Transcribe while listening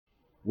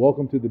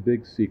Welcome to The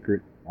Big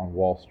Secret on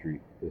Wall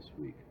Street this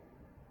week.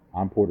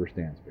 I'm Porter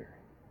Stansberry.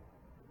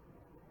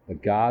 The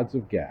gods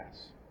of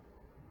gas.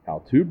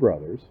 How two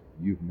brothers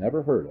you've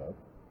never heard of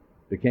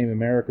became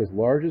America's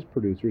largest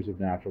producers of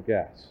natural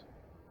gas.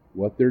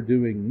 What they're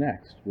doing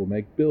next will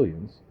make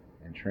billions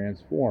and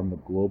transform the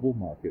global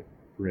market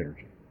for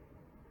energy.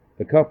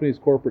 The company's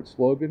corporate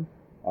slogan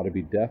ought to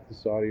be Death to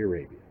Saudi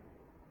Arabia.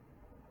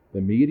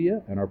 The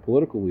media and our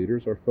political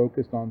leaders are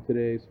focused on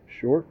today's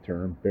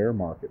short-term bear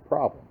market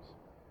problems: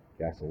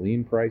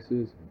 gasoline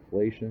prices,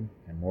 inflation,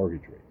 and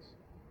mortgage rates.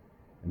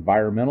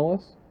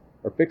 Environmentalists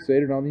are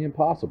fixated on the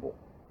impossible,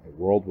 a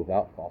world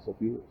without fossil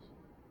fuels.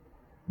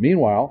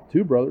 Meanwhile,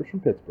 two brothers from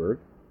Pittsburgh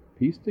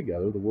pieced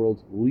together the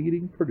world's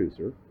leading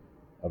producer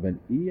of an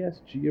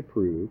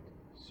ESG-approved,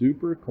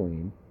 super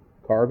clean,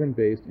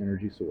 carbon-based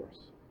energy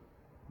source.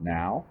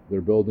 Now, they're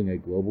building a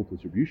global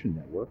distribution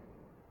network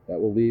that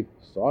will leave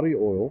Saudi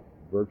oil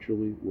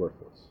virtually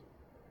worthless.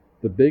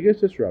 The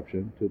biggest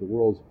disruption to the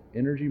world's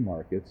energy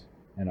markets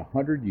in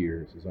 100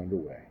 years is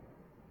underway,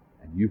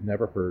 and you've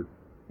never heard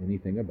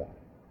anything about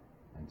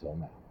it until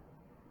now.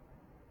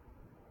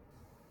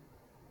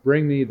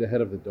 "Bring me the head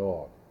of the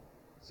dog,"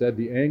 said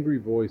the angry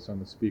voice on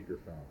the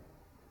speakerphone.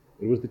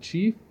 It was the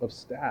chief of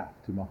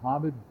staff to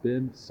Mohammed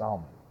bin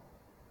Salman,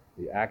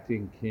 the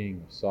acting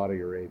king of Saudi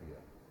Arabia,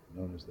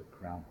 known as the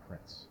Crown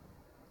Prince.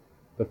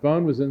 The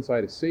phone was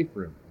inside a safe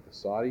room at the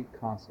Saudi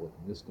consulate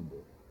in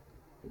Istanbul.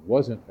 It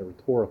wasn't a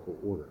rhetorical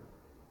order.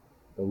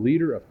 The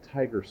leader of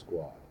Tiger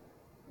Squad,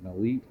 an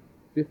elite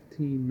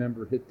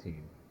 15-member hit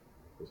team,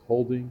 was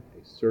holding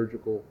a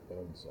surgical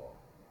bone saw.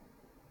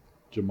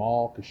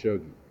 Jamal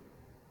Khashoggi,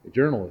 a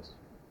journalist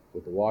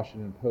with the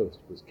Washington Post,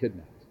 was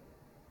kidnapped.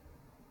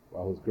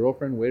 While his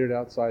girlfriend waited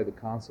outside the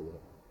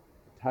consulate,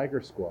 the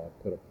Tiger Squad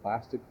put a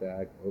plastic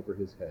bag over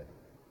his head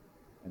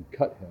and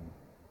cut him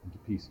into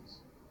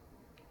pieces.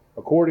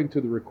 According to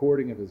the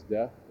recording of his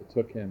death, it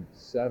took him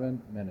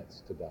 7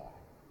 minutes to die.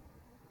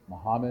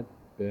 Mohammed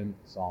bin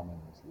Salman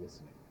was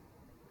listening.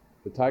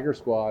 The Tiger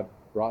Squad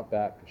brought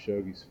back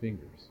Khashoggi's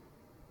fingers,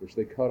 which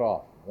they cut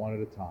off one at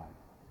a time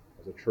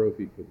as a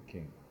trophy for the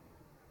king.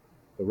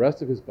 The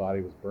rest of his body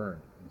was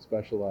burned in a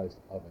specialized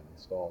oven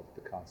installed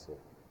at the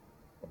consulate.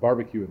 A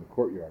barbecue in the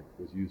courtyard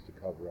was used to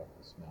cover up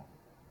the smell.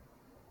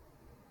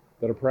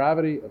 The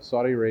depravity of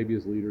Saudi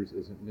Arabia's leaders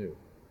isn't new.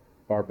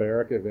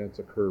 Barbaric events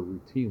occur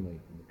routinely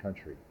in the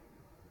country.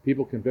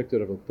 People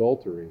convicted of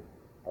adultery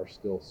are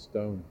still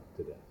stoned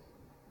to death.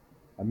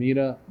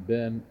 Amina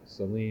bin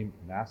Salim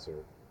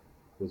Nasser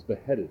was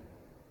beheaded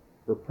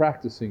for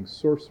practicing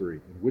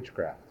sorcery and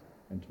witchcraft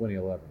in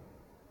 2011.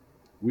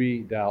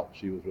 We doubt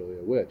she was really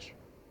a witch,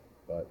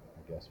 but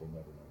I guess we'll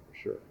never know for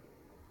sure.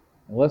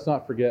 And let's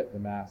not forget the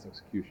mass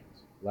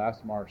executions.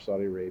 Last March,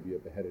 Saudi Arabia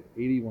beheaded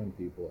 81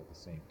 people at the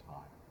same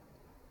time.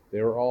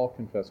 They were all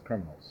confessed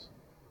criminals,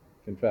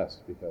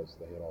 confessed because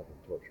they had all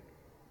been tortured.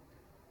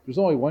 There's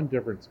only one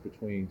difference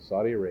between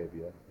Saudi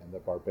Arabia and the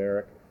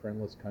barbaric,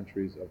 friendless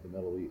countries of the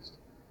Middle East,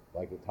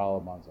 like the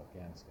Taliban's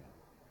Afghanistan.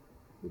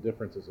 The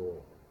difference is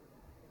oil.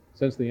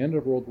 Since the end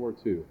of World War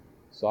II,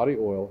 Saudi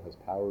oil has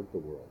powered the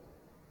world,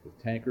 with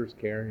tankers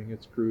carrying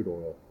its crude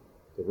oil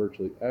to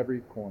virtually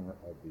every corner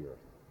of the earth.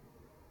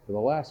 For the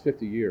last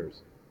 50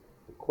 years,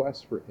 the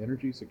quest for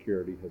energy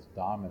security has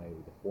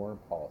dominated the foreign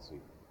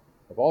policy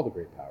of all the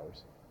great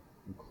powers,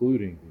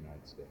 including the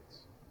United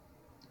States.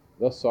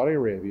 Thus, Saudi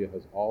Arabia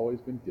has always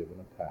been given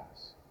a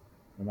pass,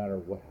 no matter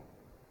what happened.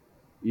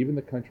 Even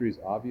the country's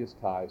obvious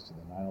ties to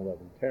the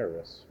 9/11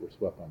 terrorists were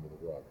swept under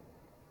the rug.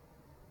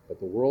 But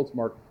the world's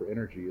market for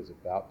energy is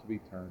about to be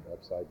turned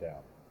upside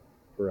down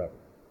forever.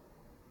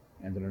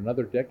 And in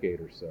another decade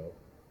or so,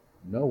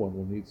 no one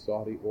will need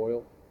Saudi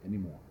oil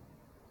anymore.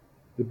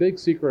 The big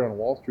secret on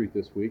Wall Street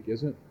this week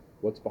isn't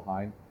what's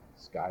behind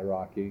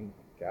skyrocketing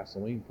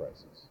gasoline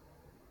prices.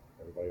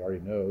 Everybody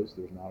already knows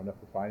there's not enough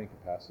refining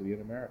capacity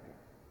in America.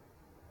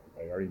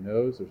 Everybody already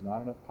knows there's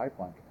not enough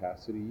pipeline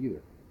capacity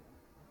either.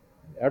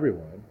 And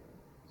everyone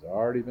has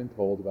already been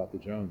told about the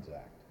Jones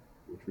Act,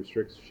 which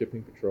restricts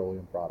shipping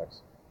petroleum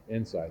products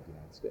inside the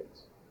United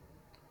States.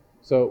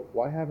 So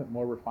why haven't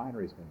more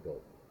refineries been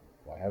built?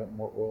 Why haven't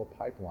more oil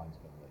pipelines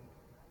been laid?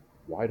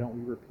 Why don't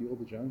we repeal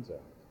the Jones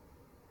Act?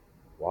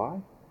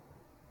 Why?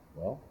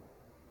 Well,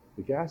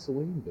 the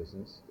gasoline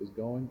business is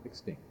going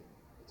extinct.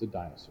 It's a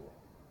dinosaur.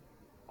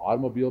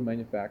 Automobile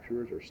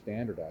manufacturers are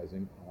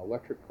standardizing on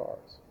electric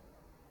cars.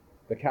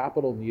 The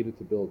capital needed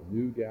to build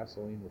new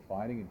gasoline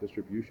refining and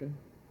distribution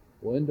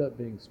will end up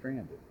being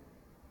stranded.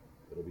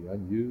 It'll be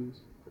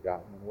unused,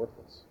 forgotten, and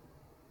worthless.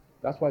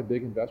 That's why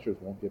big investors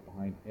won't get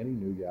behind any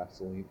new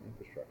gasoline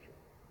infrastructure.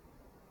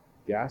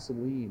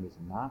 Gasoline is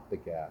not the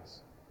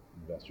gas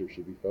investors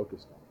should be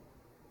focused on.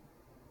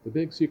 The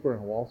big secret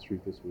on Wall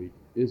Street this week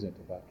isn't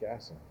about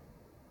gasoline.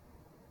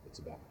 It's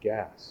about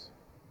gas,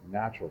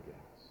 natural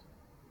gas.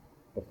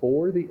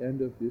 Before the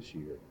end of this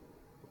year,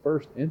 the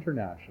first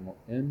international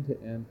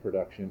end-to-end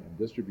production and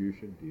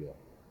distribution deal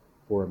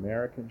for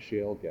American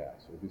shale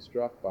gas will be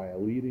struck by a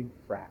leading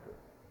fracker,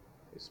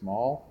 a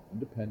small,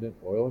 independent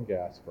oil and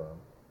gas firm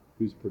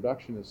whose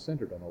production is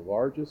centered on the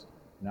largest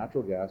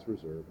natural gas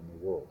reserve in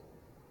the world,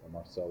 the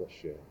Marcellus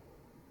Shale.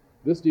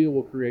 This deal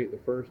will create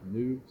the first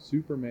new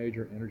super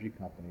major energy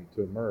company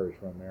to emerge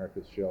from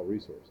America's shale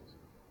resources,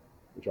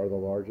 which are the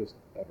largest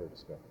ever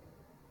discovered.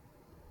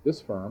 This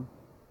firm,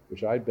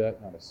 which I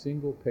bet not a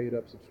single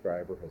paid-up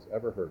subscriber has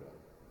ever heard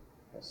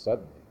of, has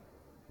suddenly,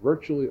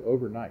 virtually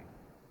overnight,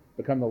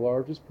 become the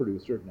largest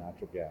producer of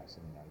natural gas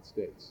in the United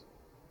States.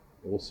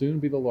 It will soon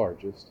be the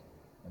largest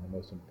and the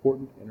most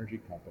important energy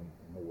company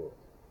in the world.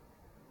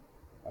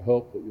 I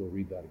hope that you'll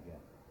read that again.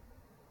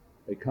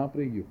 A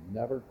company you've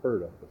never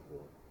heard of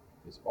before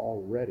is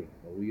already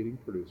the leading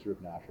producer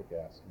of natural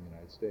gas in the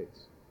United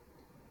States.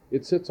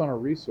 It sits on a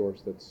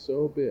resource that's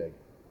so big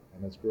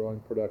and that's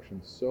growing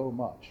production so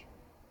much,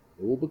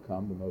 it will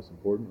become the most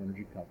important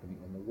energy company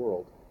in the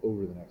world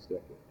over the next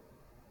decade.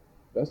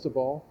 Best of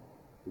all,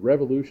 the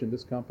revolution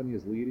this company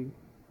is leading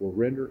will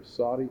render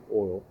Saudi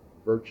oil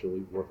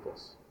virtually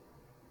worthless.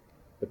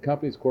 The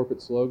company's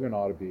corporate slogan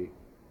ought to be,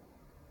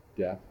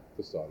 "Death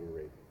to Saudi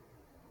Arabia."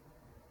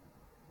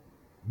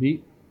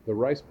 Meet the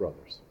Rice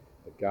brothers,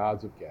 the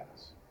gods of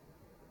gas.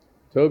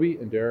 Toby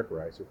and Derek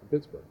Rice are from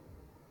Pittsburgh.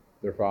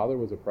 Their father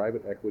was a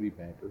private equity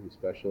banker who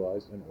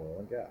specialized in oil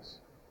and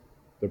gas.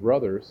 The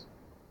brothers,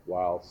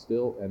 while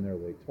still in their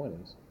late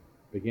 20s,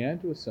 began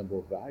to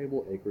assemble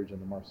valuable acreage in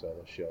the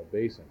Marcellus Shale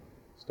Basin,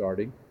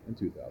 starting in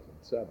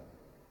 2007.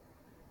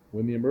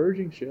 When the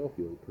emerging shale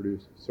field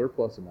produced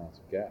surplus amounts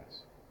of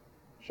gas,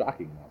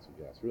 shocking amounts of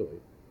gas really,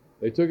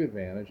 they took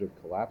advantage of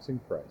collapsing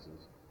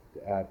prices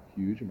to add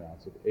huge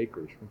amounts of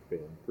acreage from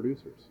failing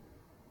producers.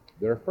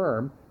 Their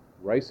firm,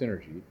 Rice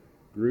Energy,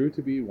 grew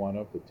to be one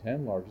of the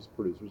 10 largest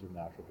producers of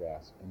natural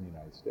gas in the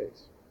United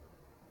States.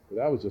 But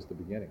that was just the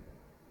beginning.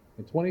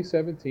 In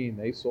 2017,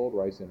 they sold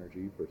Rice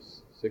Energy for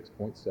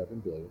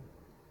 $6.7 billion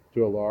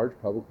to a large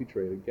publicly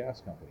traded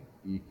gas company,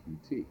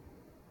 EQT,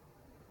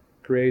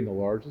 creating the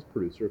largest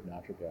producer of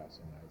natural gas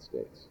in the United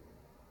States.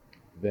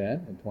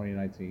 Then, in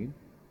 2019,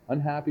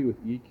 unhappy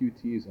with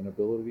EQT's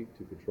inability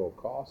to control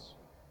costs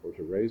or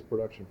to raise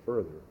production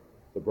further,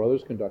 the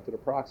brothers conducted a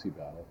proxy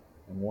battle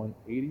and won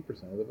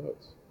 80% of the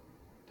votes.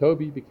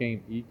 Toby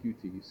became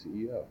EQT's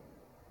CEO,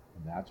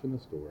 and that's when the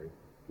story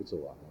gets a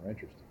lot more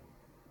interesting.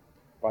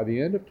 By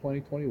the end of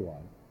 2021,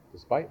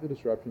 despite the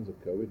disruptions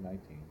of COVID-19,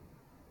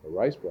 the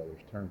Rice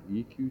brothers turned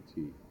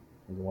EQT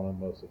into one of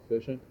the most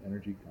efficient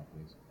energy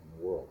companies in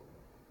the world.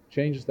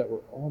 Changes that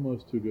were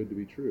almost too good to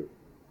be true.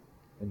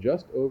 In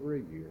just over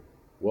a year,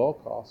 well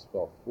costs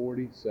fell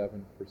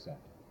 47%,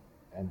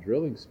 and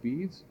drilling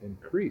speeds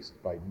increased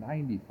by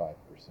 95%.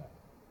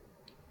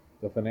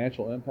 The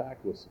financial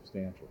impact was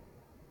substantial.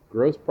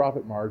 Gross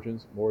profit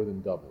margins more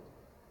than doubled,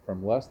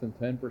 from less than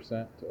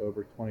 10% to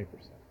over 20%.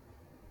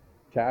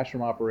 Cash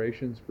from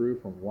operations grew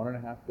from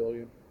 $1.5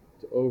 billion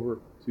to over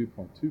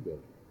 $2.2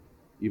 billion,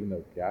 even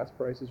though gas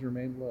prices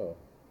remained low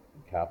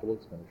and capital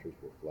expenditures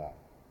were flat.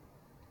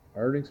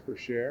 Earnings per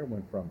share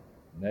went from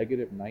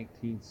negative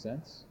 19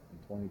 cents in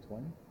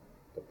 2020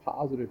 to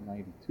positive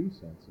 92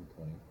 cents in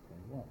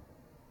 2021.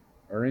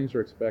 Earnings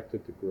are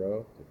expected to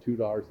grow to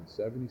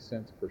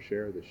 $2.70 per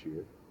share this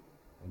year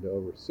and to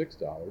over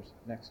 $6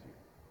 next year.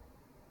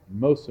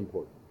 Most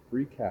important,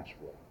 free cash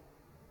flow.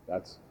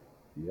 That's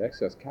the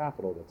excess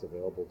capital that's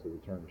available to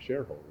return to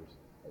shareholders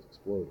has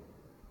exploded.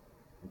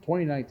 In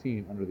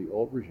 2019, under the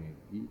old regime,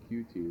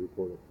 EQT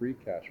reported free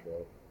cash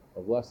flow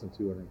of less than $250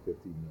 million.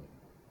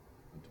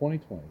 In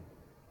 2020,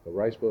 the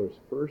Rice brothers'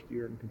 first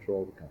year in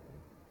control of the company,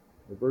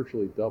 it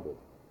virtually doubled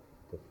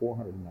to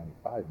 $495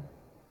 million.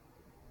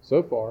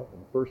 So far, in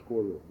the first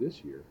quarter of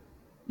this year,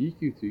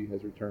 EQT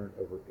has returned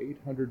over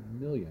 $800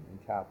 million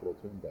in capital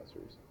to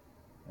investors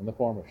in the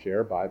form of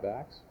share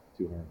buybacks,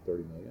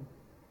 $230 million,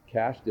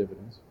 cash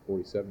dividends,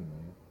 $47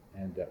 million,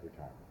 and debt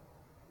retirement.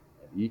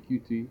 And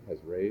EQT has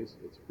raised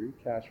its free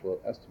cash flow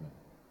estimate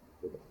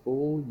for the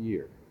full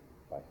year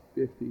by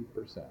 50%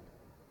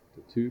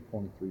 to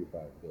 $2.35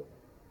 billion.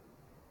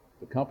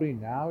 The company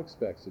now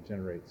expects to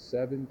generate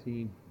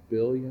 $17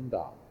 billion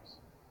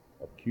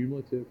of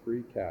cumulative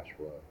free cash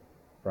flow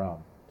from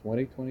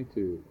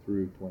 2022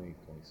 through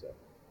 2027.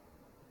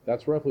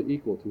 That's roughly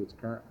equal to its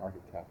current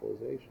market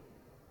capitalization.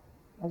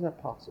 How's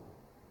that possible?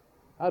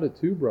 How did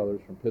two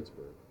brothers from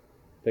Pittsburgh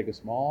take a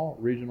small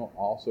regional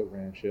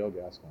also-ran shale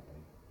gas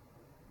company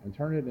and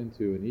turn it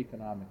into an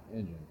economic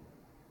engine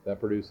that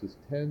produces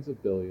tens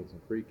of billions in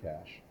free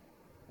cash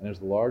and is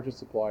the largest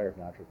supplier of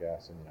natural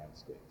gas in the United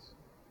States?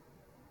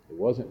 It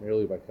wasn't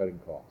merely by cutting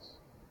costs.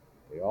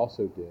 They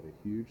also did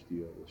a huge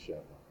deal with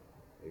Chevron,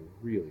 a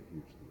really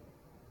huge deal.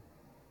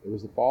 It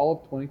was the fall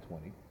of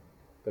 2020.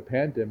 The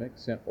pandemic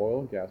sent oil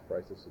and gas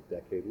prices to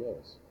decade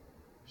lows.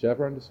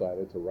 Chevron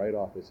decided to write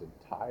off its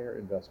entire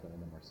investment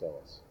in the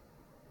Marcellus.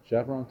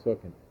 Chevron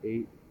took an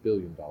 $8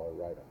 billion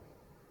write-off,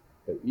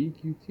 but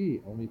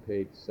EQT only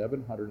paid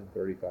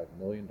 $735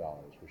 million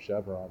for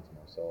Chevron's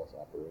Marcellus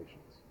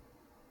operations.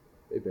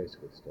 They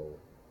basically stole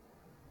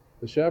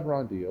it. The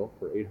Chevron deal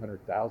for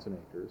 800,000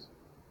 acres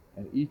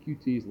and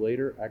EQT's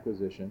later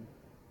acquisition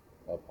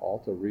of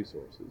Alta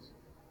Resources,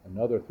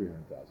 another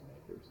 300,000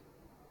 acres,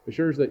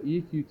 assures that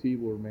EQT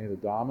will remain the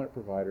dominant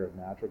provider of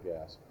natural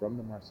gas from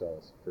the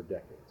Marcellus for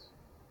decades.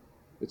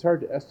 It's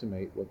hard to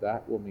estimate what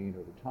that will mean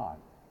over time,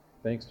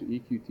 thanks to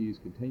EQT's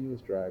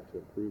continuous drive to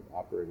improve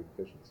operating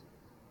efficiency.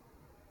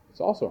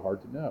 It's also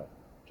hard to know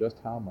just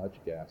how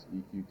much gas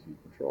EQT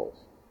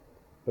controls.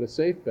 But a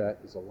safe bet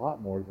is a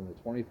lot more than the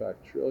 25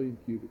 trillion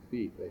cubic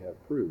feet they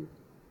have proved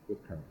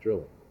with current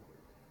drilling.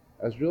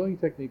 As drilling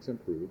techniques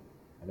improve,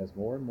 and as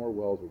more and more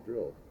wells are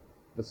drilled,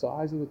 the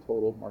size of the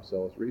total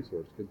Marcellus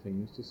resource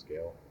continues to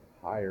scale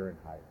higher and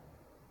higher.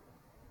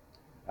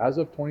 As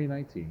of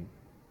 2019,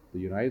 the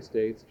United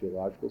States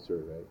Geological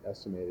Survey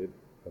estimated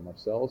the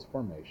Marcellus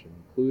Formation,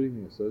 including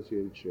the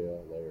associated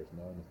shale layers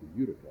known as the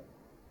Utica,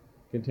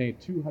 contained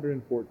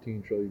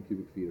 214 trillion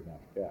cubic feet of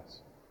natural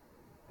gas.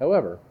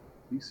 However,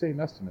 these same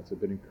estimates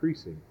have been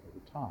increasing over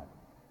time,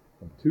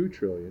 from 2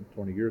 trillion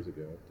 20 years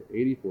ago to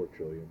 84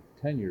 trillion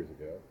 10 years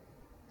ago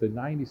to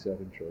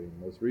 97 trillion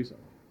most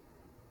recently.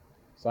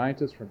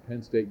 Scientists from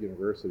Penn State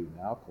University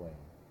now claim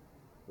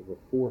over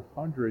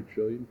 400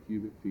 trillion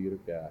cubic feet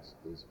of gas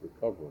is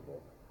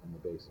recoverable in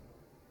the basin.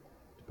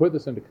 To put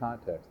this into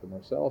context, the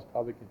Marcellus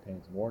probably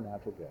contains more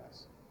natural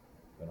gas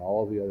than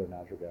all of the other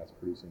natural gas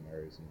producing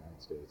areas in the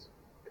United States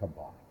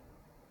combined.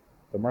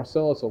 The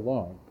Marcellus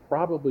alone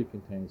probably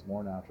contains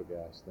more natural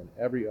gas than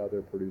every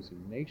other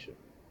producing nation,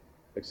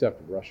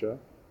 except Russia,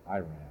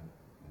 Iran,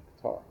 and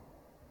Qatar.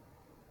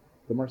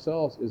 The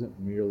Marcellus isn't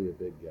merely a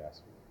big gas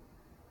field.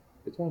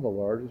 It's one of the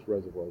largest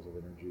reservoirs of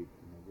energy in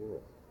the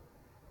world.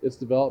 Its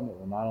development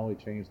will not only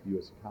change the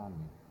U.S.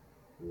 economy,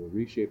 it will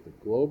reshape the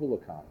global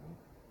economy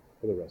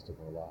for the rest of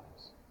our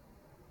lives.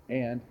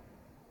 And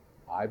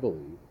I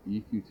believe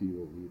EQT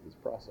will lead this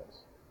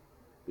process,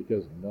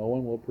 because no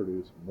one will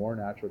produce more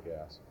natural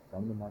gas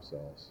from the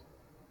Marcellus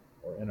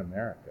or in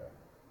America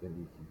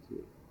than EQT.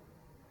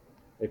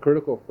 A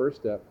critical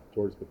first step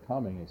towards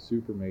becoming a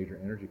super major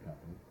energy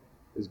company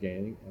is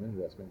gaining an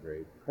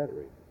investment-grade credit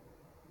rating.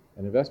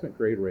 An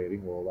investment-grade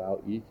rating will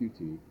allow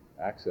EQT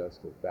access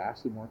to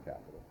vastly more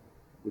capital,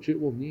 which it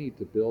will need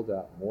to build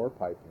out more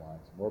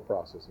pipelines, more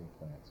processing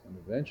plants, and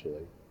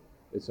eventually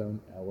its own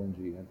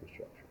LNG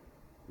infrastructure,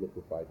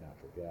 liquefied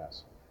natural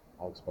gas.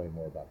 I'll explain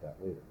more about that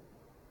later.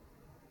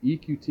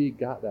 EQT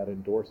got that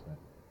endorsement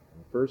in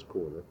the first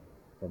quarter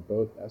from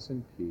both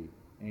S&P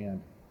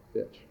and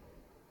Fitch.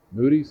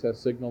 Moody's has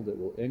signaled it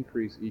will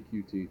increase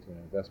EQT to an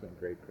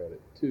investment-grade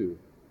credit 2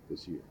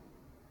 this year.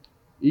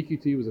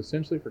 EQT was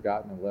essentially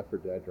forgotten and left for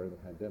dead during the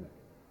pandemic,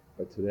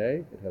 but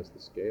today it has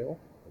the scale,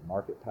 the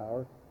market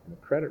power, and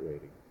the credit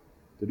rating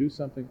to do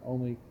something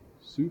only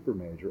super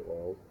major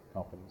oil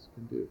companies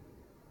can do: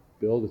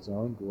 build its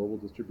own global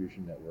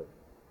distribution network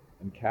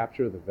and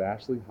capture the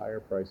vastly higher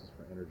prices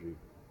for energy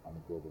on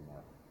the global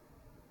market.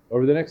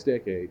 Over the next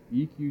decade,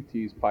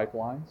 EQT's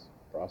pipelines,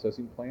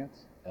 processing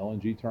plants,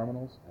 LNG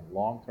terminals, and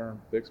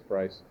long-term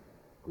fixed-price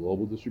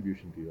global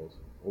distribution deals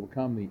will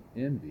become the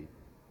envy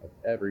of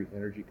every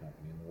energy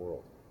company in the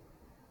world.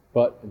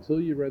 But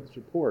until you read this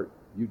report,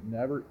 you'd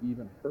never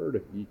even heard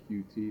of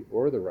EQT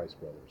or the Rice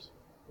brothers,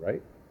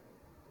 right?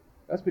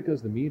 That's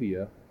because the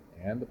media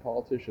and the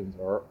politicians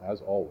are, as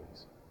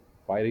always,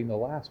 fighting the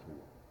last war.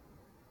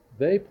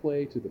 They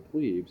play to the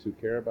plebes who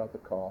care about the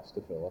cost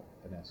to fill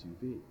up an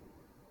SUV.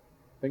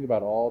 Think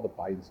about all the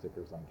Biden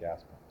stickers on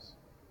gas pumps.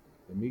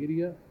 The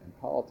media and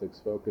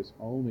politics focus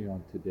only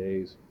on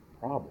today's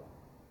problem,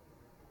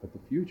 but the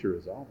future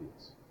is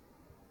obvious.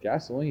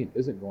 Gasoline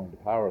isn't going to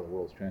power the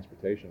world's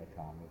transportation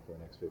economy for the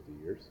next 50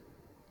 years.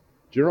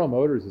 General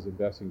Motors is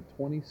investing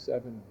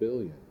 $27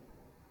 billion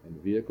in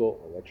vehicle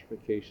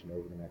electrification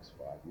over the next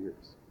 5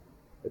 years.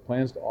 It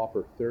plans to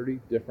offer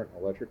 30 different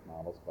electric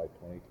models by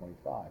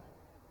 2025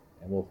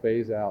 and will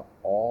phase out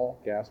all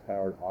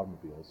gas-powered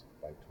automobiles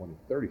by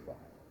 2035.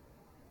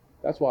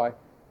 That's why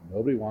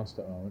nobody wants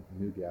to own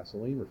a new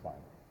gasoline refinery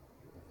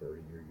with a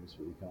 30-year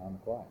useful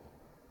economic life.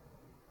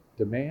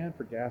 Demand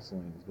for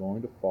gasoline is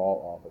going to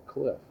fall off a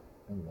cliff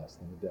in less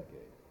than a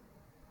decade.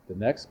 The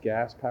next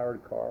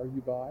gas-powered car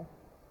you buy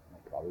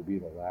will probably be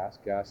the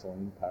last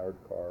gasoline-powered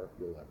car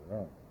you'll ever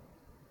own.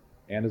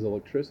 And as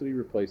electricity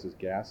replaces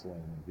gasoline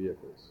in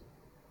vehicles,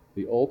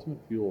 the ultimate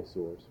fuel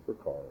source for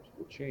cars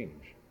will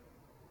change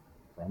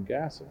from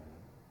gasoline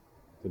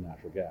to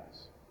natural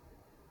gas.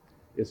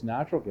 It's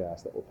natural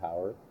gas that will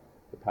power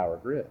the power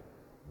grid,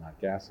 not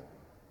gasoline.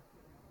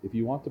 If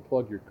you want to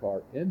plug your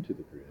car into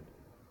the grid,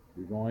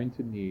 you're going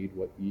to need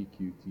what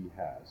EQT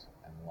has,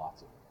 and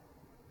lots of it.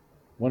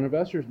 What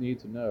investors need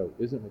to know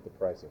isn't what the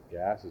price of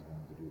gas is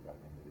going to do by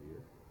the end of the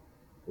year.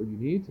 What you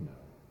need to know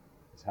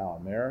is how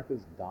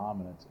America's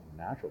dominance in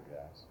natural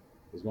gas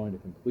is going to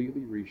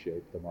completely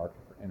reshape the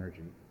market for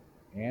energy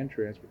and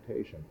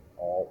transportation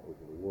all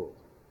over the world.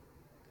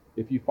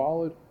 If you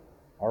followed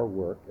our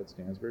work at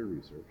Stansberry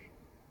Research,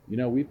 you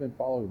know we've been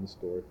following this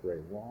story for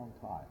a long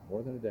time,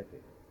 more than a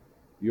decade.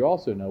 You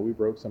also know we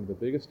broke some of the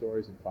biggest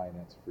stories in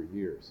finance for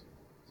years,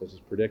 such as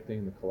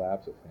predicting the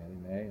collapse of Fannie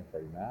Mae and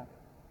Freddie Mac,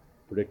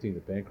 predicting the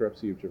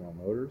bankruptcy of General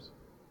Motors,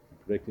 and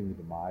predicting the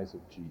demise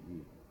of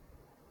GE.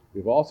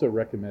 We've also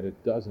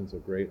recommended dozens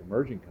of great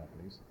emerging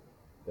companies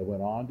that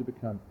went on to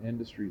become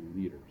industry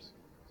leaders,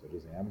 such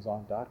as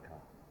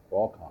Amazon.com,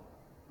 Qualcomm,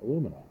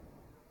 Illumina,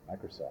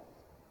 Microsoft,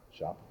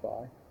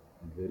 Shopify,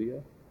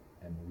 NVIDIA,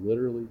 and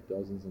literally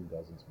dozens and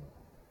dozens more.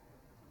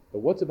 But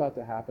what's about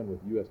to happen with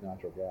U.S.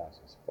 natural gas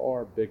is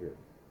far bigger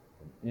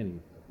than any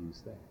of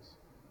these things.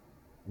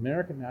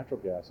 American natural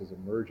gas is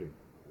emerging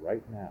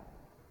right now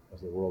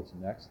as the world's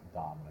next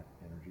dominant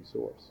energy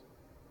source.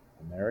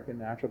 American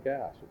natural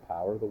gas will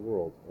power the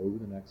world over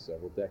the next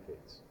several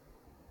decades.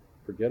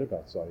 Forget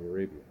about Saudi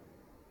Arabia.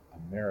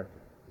 America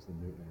is the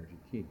new energy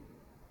king,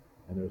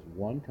 and there's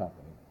one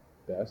company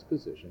best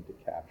positioned to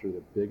capture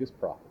the biggest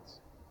profits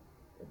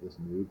of this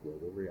new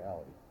global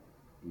reality,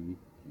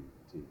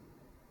 EQT.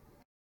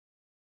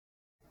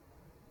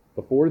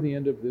 Before the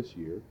end of this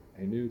year,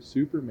 a new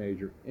super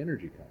major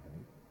energy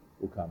company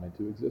will come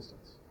into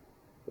existence.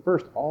 The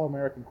first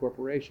all-American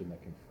corporation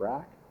that can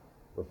frack,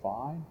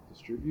 refine,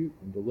 distribute,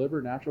 and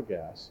deliver natural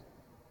gas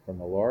from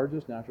the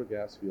largest natural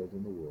gas field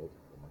in the world,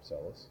 the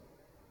Marcellus,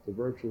 to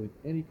virtually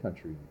any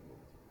country in the world.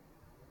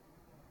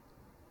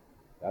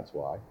 That's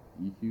why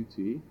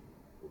EQT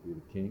will be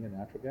the king of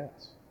natural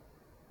gas.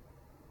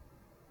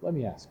 Let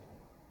me ask you,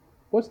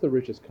 what's the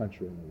richest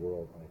country in the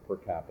world on a per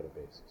capita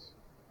basis?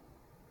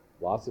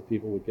 Lots of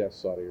people would guess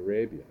Saudi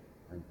Arabia,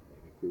 or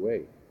maybe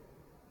Kuwait,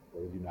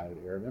 or the United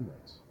Arab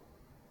Emirates.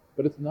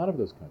 But it's none of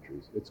those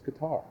countries, it's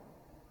Qatar.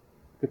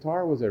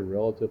 Qatar was a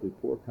relatively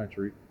poor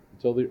country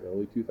until the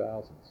early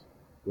 2000s,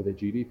 with a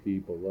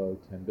GDP below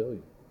 10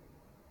 billion.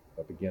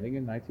 But beginning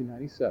in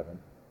 1997,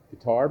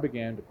 Qatar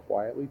began to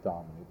quietly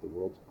dominate the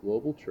world's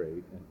global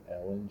trade in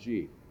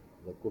LNG,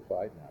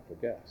 liquefied natural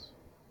gas.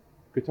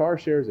 Qatar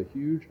shares a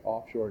huge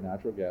offshore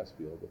natural gas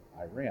field with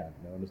Iran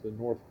known as the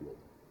North Field.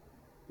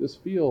 This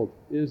field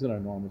is an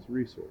enormous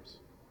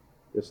resource.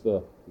 It's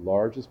the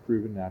largest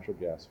proven natural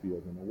gas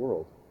field in the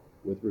world,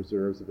 with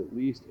reserves of at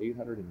least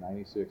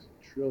 896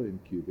 trillion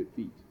cubic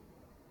feet.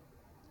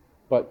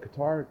 But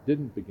Qatar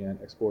didn't begin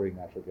exporting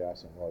natural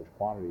gas in large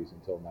quantities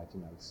until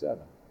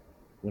 1997,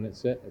 when it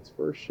sent its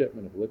first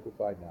shipment of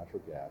liquefied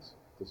natural gas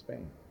to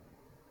Spain.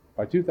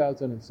 By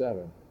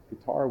 2007,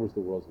 Qatar was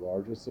the world's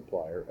largest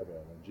supplier of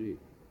LNG.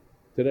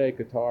 Today,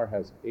 Qatar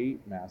has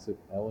 8 massive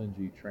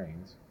LNG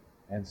trains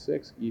and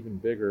 6 even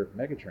bigger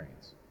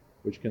megatrains,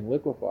 which can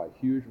liquefy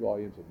huge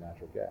volumes of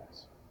natural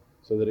gas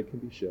so that it can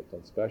be shipped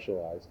on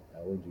specialized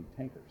LNG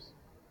tankers.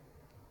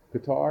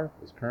 Qatar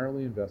is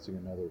currently investing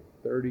another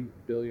 $30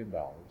 billion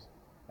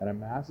in a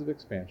massive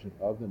expansion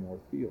of the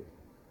North Field,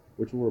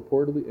 which will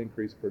reportedly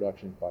increase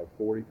production by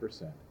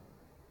 40%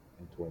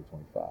 in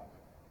 2025.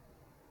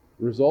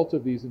 The results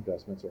of these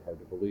investments are hard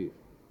to believe.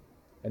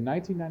 In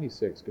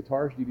 1996,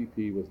 Qatar's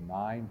GDP was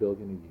 $9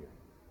 billion a year.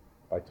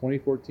 By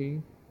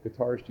 2014,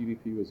 Qatar's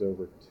GDP was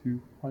over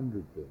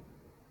 $200 billion.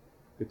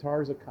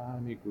 Qatar's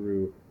economy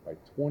grew by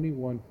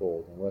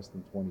 21-fold in less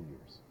than 20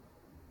 years.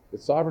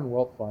 Its sovereign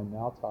wealth fund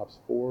now tops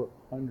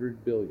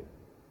 $400 billion,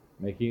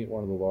 making it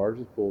one of the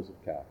largest pools of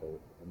capital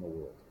in the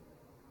world.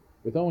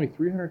 With only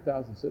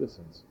 300,000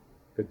 citizens,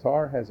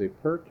 Qatar has a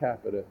per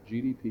capita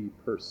GDP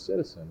per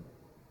citizen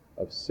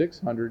of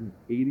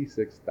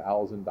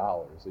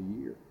 $686,000 a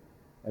year,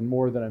 and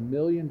more than $1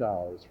 million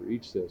for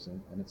each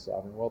citizen in its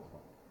sovereign wealth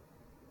fund.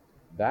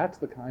 That's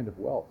the kind of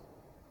wealth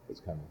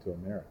that's coming to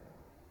America.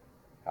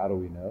 How do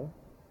we know?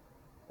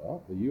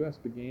 Well, the U.S.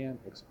 began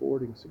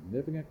exporting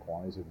significant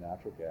quantities of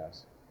natural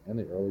gas in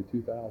the early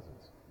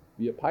 2000s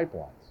via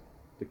pipelines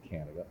to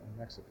Canada and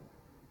Mexico.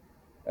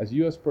 As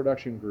U.S.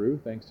 production grew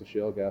thanks to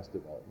shale gas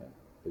development,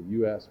 the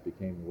U.S.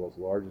 became the world's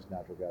largest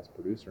natural gas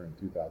producer in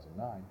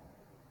 2009.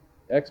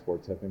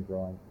 Exports have been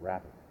growing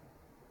rapidly.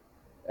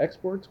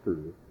 Exports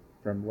grew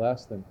from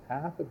less than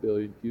 500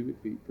 million cubic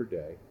feet per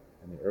day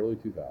in the early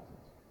 2000s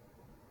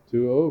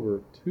to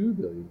over 2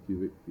 billion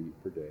cubic feet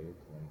per day in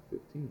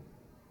 2015. And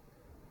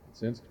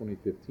since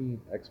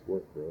 2015,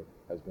 export growth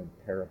has been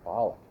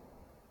parabolic.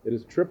 It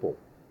has tripled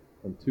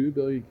from 2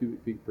 billion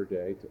cubic feet per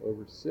day to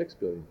over 6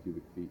 billion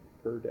cubic feet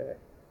per day.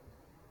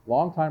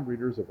 Longtime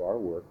readers of our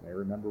work may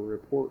remember a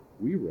report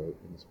we wrote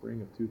in the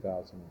spring of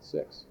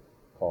 2006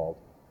 called,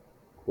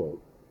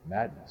 quote,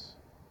 Madness.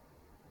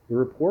 The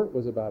report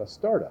was about a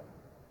startup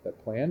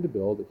that planned to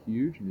build a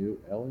huge new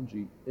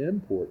LNG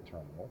import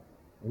terminal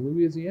in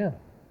Louisiana.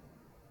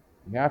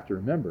 You have to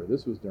remember,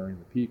 this was during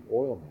the peak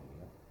oil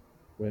mania,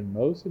 when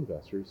most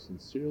investors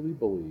sincerely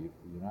believed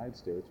the United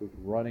States was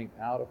running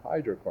out of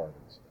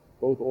hydrocarbons,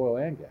 both oil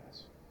and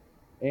gas,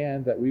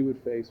 and that we would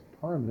face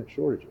permanent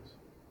shortages.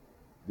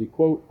 The,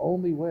 quote,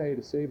 only way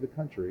to save the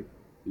country,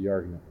 the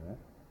argument went,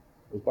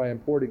 was by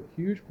importing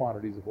huge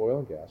quantities of oil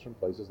and gas from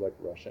places like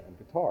Russia and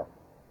Qatar,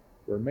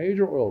 where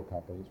major oil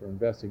companies were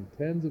investing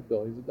tens of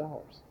billions of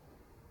dollars.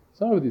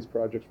 Some of these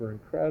projects were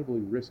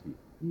incredibly risky,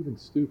 even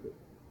stupid.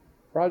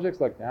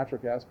 Projects like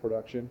natural gas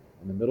production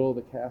in the middle of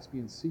the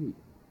Caspian Sea.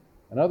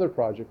 Another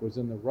project was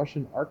in the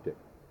Russian Arctic,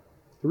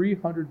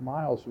 300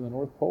 miles from the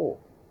North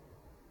Pole.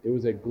 It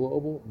was a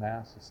global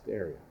mass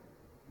hysteria.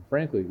 And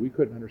frankly, we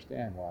couldn't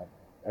understand why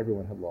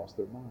everyone had lost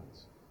their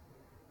minds.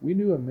 We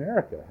knew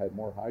America had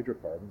more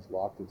hydrocarbons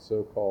locked in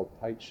so-called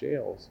tight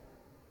shales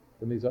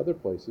than these other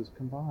places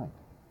combined.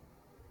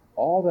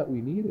 All that we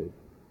needed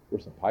were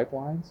some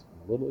pipelines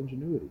and a little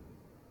ingenuity.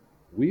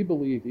 We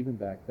believed even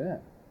back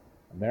then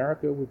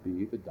America would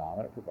be the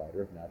dominant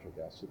provider of natural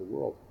gas to the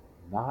world,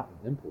 not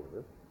an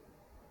importer.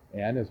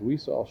 And as we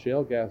saw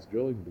shale gas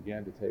drilling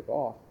began to take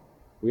off,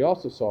 we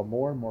also saw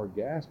more and more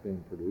gas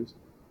being produced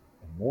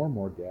and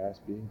more gas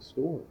being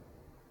stored.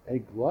 A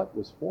glut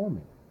was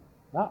forming,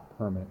 not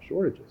permanent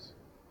shortages.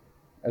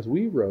 As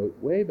we wrote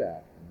way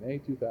back in May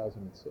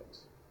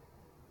 2006,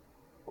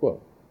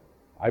 quote,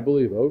 I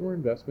believe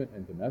overinvestment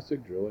in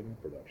domestic drilling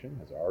and production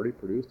has already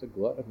produced a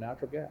glut of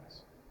natural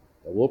gas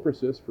that will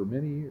persist for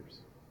many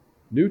years.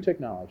 New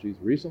technologies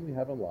recently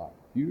have unlocked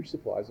huge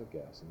supplies of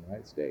gas in the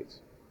United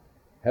States.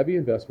 Heavy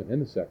investment in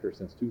the sector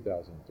since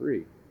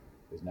 2003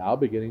 is now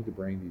beginning to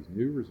bring these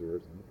new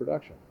reserves into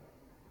production.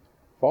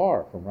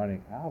 Far from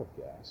running out of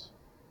gas,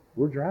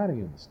 we're drowning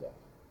in the stuff.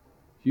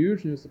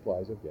 Huge new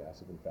supplies of gas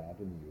have been found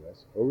in the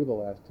U.S. over the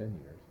last 10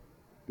 years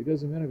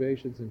because of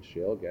innovations in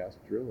shale gas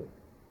drilling.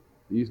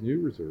 These new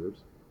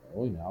reserves are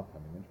only now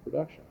coming into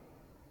production.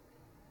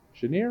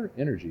 Cheniere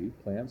Energy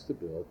plans to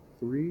build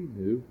 3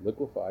 new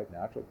liquefied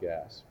natural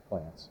gas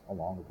plants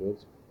along the Gulf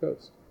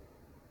Coast.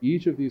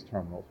 Each of these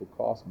terminals will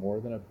cost more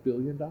than $1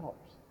 billion.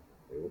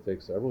 They will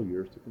take several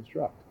years to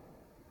construct.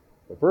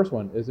 The first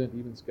one isn't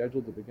even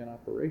scheduled to begin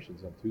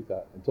operations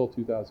until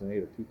 2008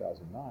 or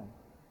 2009.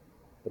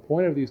 The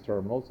point of these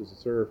terminals is to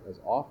serve as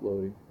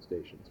offloading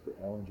stations for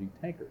LNG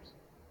tankers,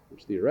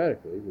 which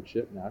theoretically would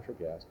ship natural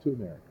gas to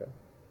America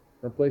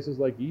from places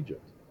like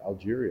Egypt,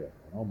 Algeria,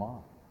 and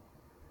Oman.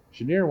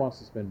 Cheniere wants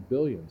to spend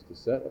billions to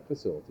set up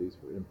facilities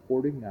for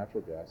importing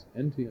natural gas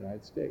into the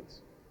United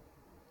States.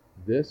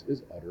 This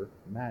is utter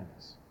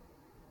madness.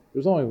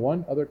 There's only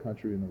one other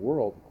country in the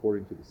world,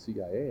 according to the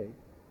CIA,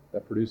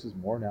 that produces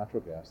more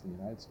natural gas than the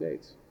United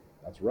States.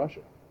 That's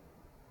Russia.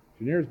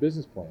 Cheniere's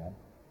business plan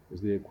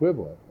is the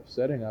equivalent of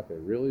setting up a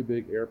really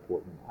big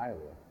airport in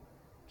Iowa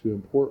to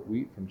import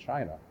wheat from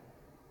China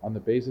on the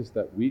basis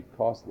that wheat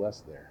costs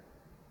less there.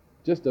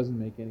 It just doesn't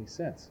make any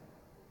sense,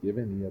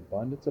 given the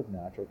abundance of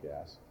natural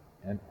gas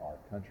in our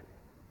country.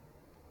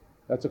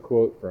 That's a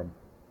quote from an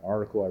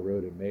article I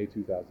wrote in May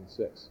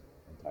 2006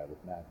 entitled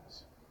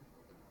Madness.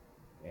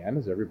 And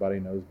as everybody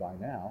knows by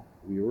now,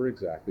 we were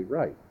exactly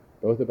right,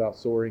 both about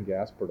soaring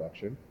gas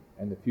production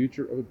and the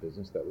future of a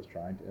business that was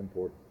trying to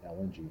import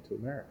LNG to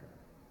America.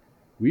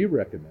 We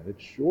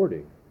recommended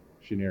shorting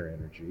Cheniere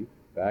Energy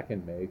back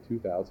in May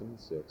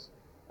 2006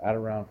 at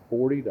around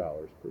 $40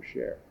 per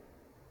share.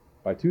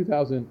 By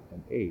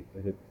 2008,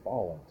 it had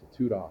fallen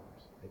to $2,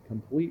 a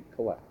complete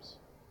collapse.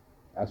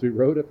 As we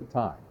wrote at the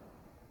time,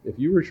 if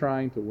you were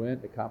trying to win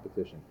a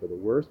competition for the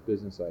worst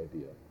business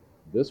idea,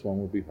 this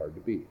one would be hard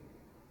to beat.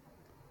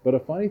 But a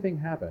funny thing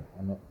happened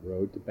on the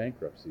road to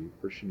bankruptcy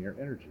for Cheniere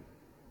Energy.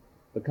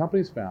 The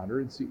company's founder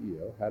and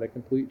CEO had a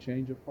complete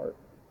change of heart.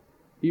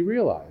 He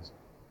realized,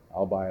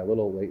 albeit a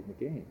little late in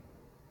the game,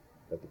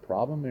 that the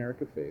problem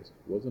America faced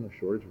wasn't a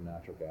shortage of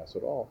natural gas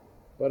at all,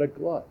 but a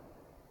glut.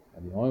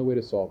 And the only way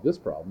to solve this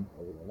problem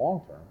over the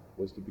long term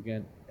was to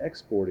begin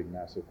exporting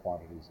massive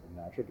quantities of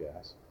natural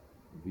gas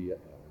via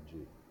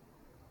LNG.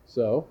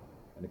 So,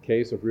 in a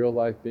case of real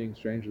life being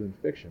stranger than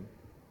fiction,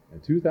 in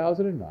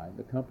 2009,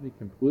 the company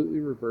completely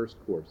reversed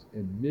course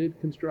in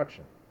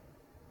mid-construction,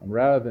 and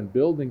rather than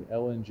building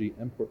LNG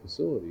import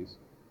facilities,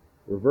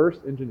 reverse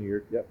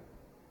engineered,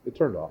 it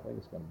turned off, I think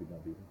it's going to be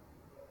done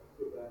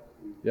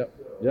even.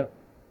 Yep.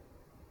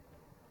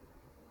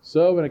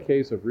 So in a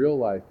case of real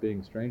life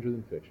being stranger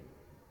than fiction,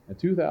 in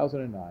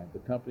 2009, the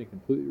company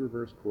completely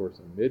reversed course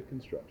in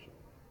mid-construction,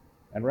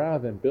 and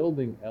rather than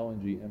building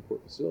LNG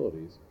import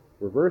facilities,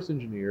 reverse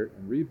engineered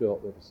and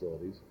rebuilt their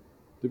facilities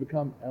to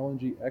become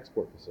LNG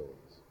export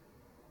facilities.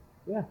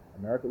 Yeah,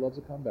 America loves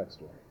a comeback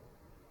story.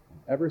 And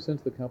ever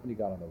since the company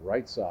got on the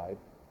right side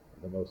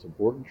of the most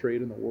important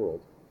trade in the world,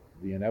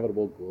 the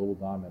inevitable global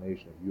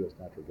domination of U.S.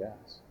 natural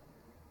gas,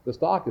 the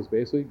stock has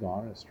basically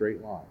gone in a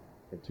straight line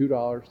from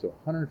 $2 to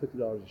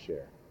 $150 a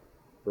share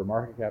for a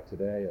market cap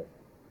today of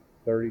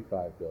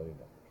 $35 billion.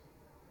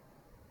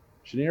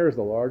 Cheniere is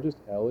the largest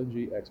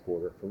LNG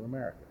exporter from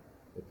America.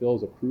 It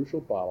fills a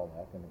crucial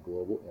bottleneck in the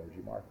global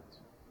energy markets.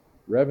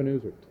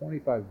 Revenues are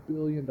 $25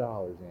 billion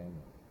annually.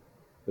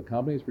 The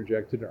company is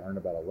projected to earn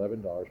about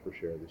 $11 per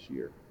share this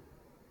year.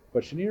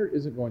 But Cheniere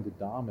isn't going to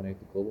dominate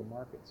the global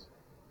markets.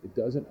 It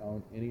doesn't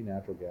own any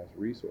natural gas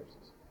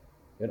resources.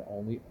 It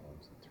only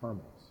owns the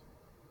terminals.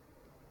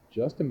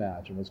 Just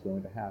imagine what's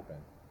going to happen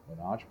when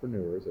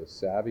entrepreneurs as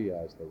savvy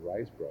as the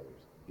Rice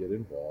brothers get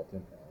involved in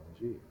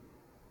LNG.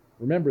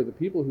 Remember, the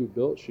people who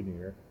built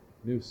Cheniere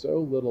knew so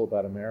little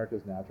about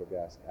America's natural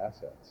gas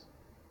assets.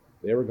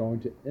 They were going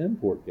to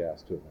import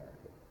gas to America.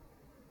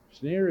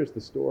 Cheniere is the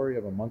story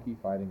of a monkey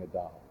fighting a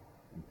doll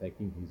and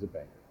thinking he's a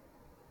banker.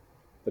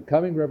 The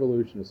coming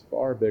revolution is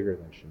far bigger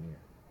than Cheniere.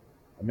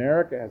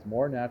 America has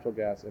more natural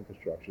gas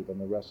infrastructure than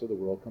the rest of the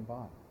world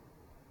combined.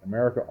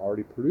 America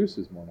already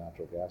produces more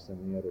natural gas than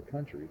any other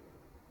country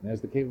and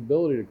has the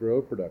capability to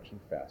grow production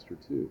faster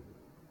too.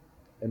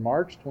 In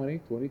March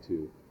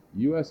 2022,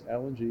 U.S.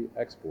 LNG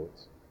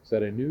exports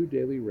set a new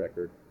daily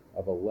record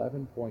of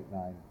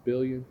 11.9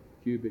 billion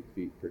cubic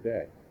feet per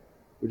day,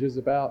 which is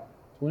about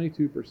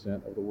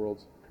 22% of the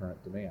world's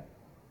current demand.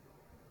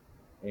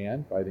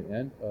 And by the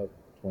end of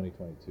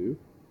 2022,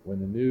 when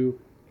the new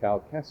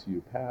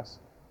Calcasieu Pass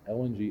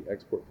LNG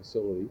export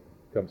facility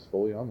comes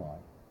fully online,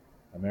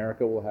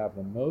 America will have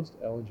the most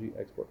LNG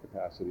export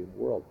capacity in the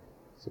world,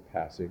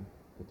 surpassing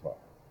Qatar.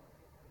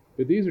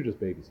 But these are just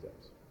baby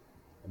steps.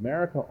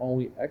 America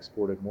only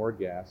exported more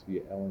gas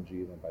via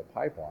LNG than by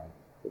pipeline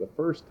for the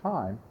first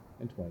time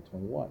in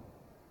 2021.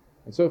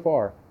 And so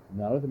far,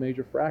 none of the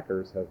major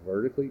frackers have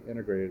vertically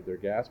integrated their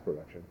gas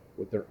production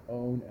with their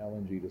own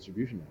LNG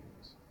distribution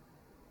networks.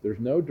 There's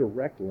no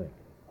direct link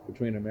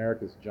between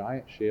America's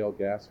giant shale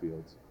gas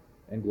fields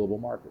and global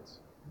markets,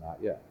 not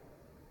yet.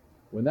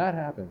 When that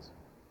happens,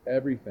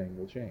 everything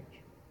will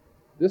change.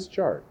 This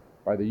chart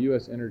by the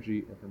U.S.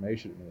 Energy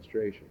Information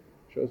Administration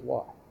shows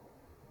why.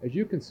 As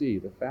you can see,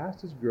 the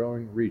fastest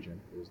growing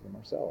region is the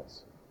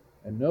Marcellus.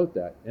 And note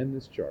that in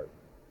this chart,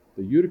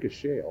 the Utica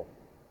Shale,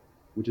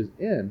 which is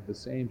in the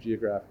same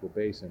geographical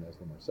basin as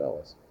the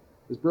Marcellus,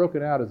 is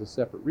broken out as a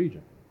separate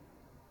region.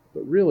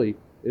 But really,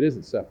 it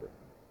isn't separate.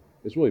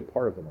 It's really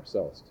part of the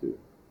Marcellus too.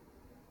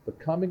 The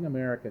coming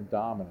American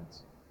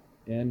dominance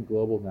in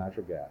global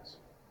natural gas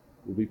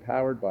will be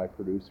powered by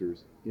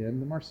producers in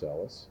the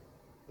Marcellus,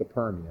 the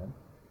Permian,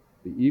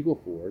 the Eagle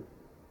Ford,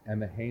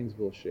 and the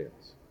Haynesville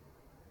shales.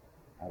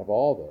 Out of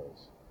all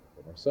those,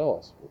 the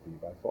Marcellus will be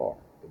by far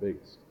the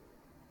biggest.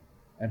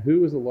 And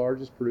who is the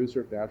largest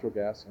producer of natural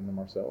gas in the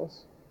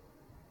Marcellus?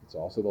 It's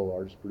also the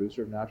largest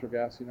producer of natural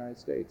gas in the United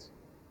States,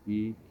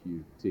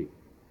 EQT.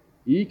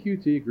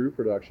 EQT grew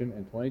production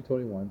in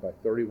 2021 by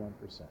 31%.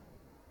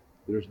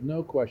 There's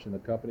no question the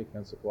company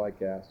can supply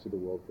gas to the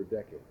world for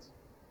decades.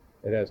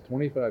 It has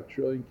 25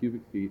 trillion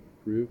cubic feet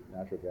of proved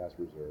natural gas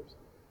reserves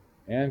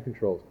and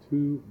controls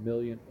 2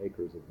 million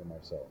acres of the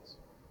Marcellus,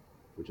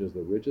 which is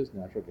the richest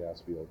natural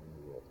gas field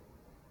in the world.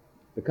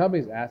 The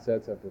company's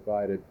assets have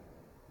provided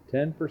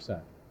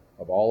 10%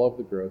 of all of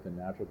the growth in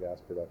natural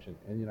gas production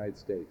in the United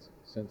States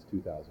since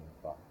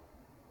 2005.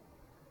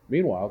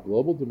 Meanwhile,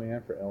 global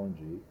demand for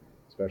LNG,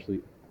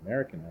 especially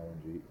American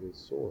LNG, is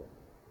soaring.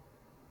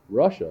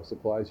 Russia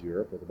supplies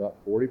Europe with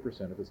about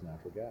 40% of its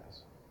natural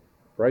gas.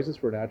 Prices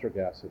for natural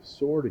gas have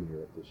soared in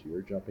Europe this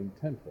year, jumping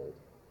tenfold,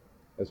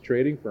 as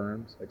trading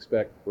firms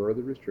expect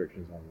further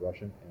restrictions on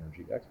Russian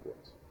energy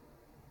exports.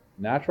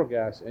 Natural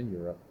gas in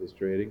Europe is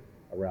trading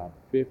around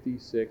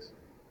 $56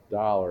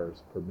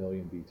 per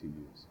million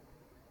BTUs.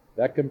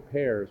 That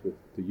compares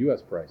to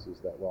U.S. prices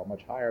that, while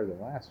much higher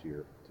than last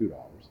year, $2,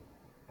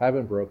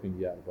 haven't broken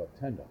yet above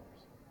 $10.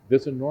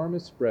 This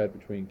enormous spread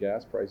between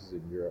gas prices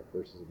in Europe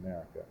versus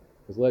America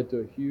has led to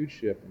a huge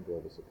shift in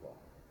global supply.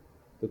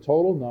 The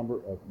total number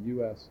of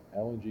U.S.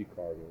 LNG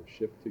cargoes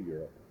shipped to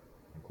Europe,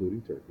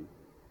 including Turkey,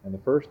 in the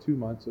first 2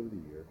 months of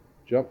the year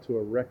jumped to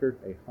a record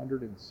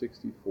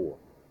 164,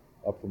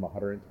 up from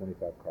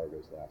 125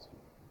 cargoes last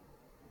year.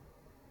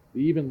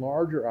 The even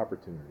larger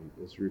opportunity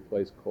is to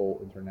replace coal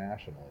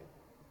internationally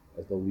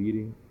as the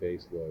leading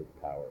baseload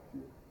power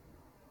fuel.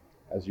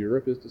 As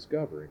Europe is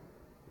discovering,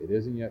 it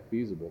isn't yet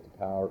feasible to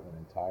power an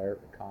entire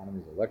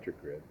economy's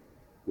electric grid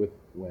with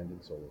wind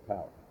and solar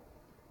power.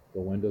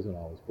 The wind doesn't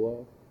always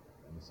blow,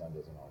 and the sun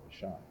doesn't always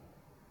shine.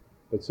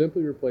 But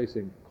simply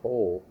replacing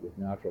coal with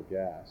natural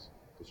gas,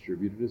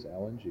 distributed as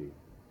LNG,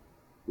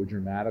 would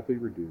dramatically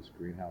reduce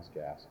greenhouse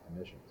gas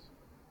emissions.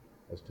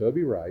 As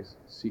Toby Rice,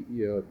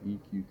 CEO of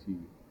EQT,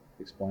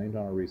 explained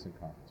on a recent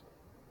conference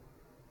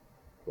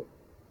call,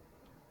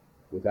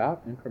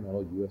 without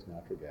incremental U.S.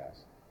 natural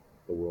gas,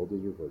 the world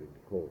is reverting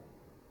to coal.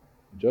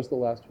 In just the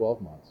last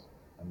 12 months,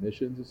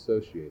 emissions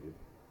associated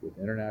with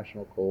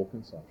international coal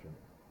consumption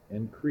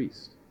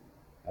increased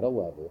at a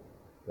level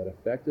that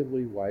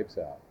effectively wipes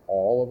out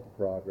all of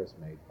the progress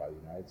made by the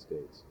United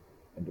States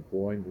in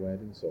deploying wind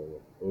and solar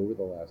over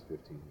the last 15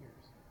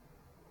 years.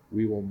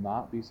 We will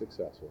not be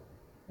successful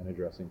in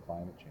addressing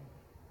climate change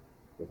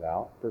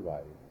without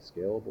providing a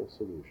scalable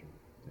solution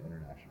to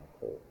international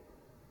coal.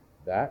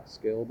 That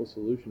scalable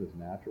solution is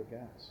natural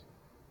gas,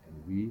 and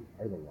we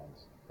are the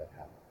ones that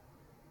have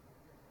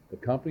it.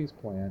 The company's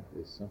plan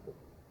is simple.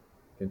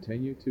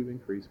 Continue to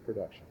increase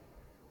production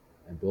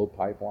and build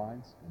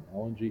pipelines and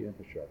LNG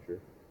infrastructure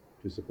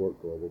to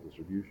support global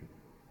distribution.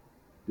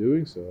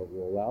 Doing so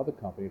will allow the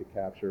company to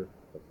capture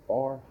the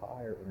far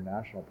higher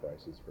international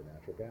prices for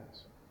natural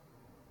gas,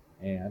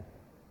 and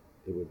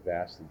it would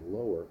vastly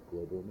lower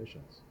global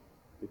emissions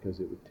because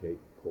it would take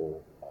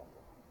coal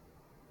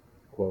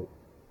offline. Quote,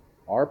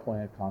 our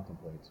plan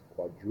contemplates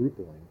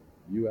quadrupling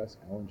U.S.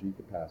 LNG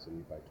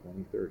capacity by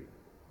 2030,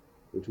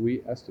 which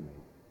we estimate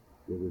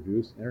will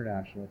reduce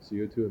international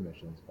CO2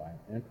 emissions by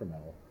an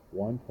incremental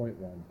 1.1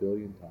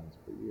 billion tons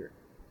per year.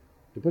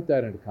 To put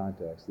that into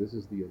context, this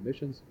is the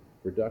emissions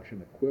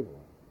reduction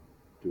equivalent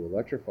to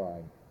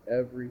electrifying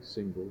every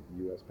single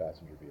U.S.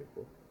 passenger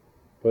vehicle,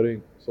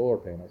 putting solar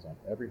panels on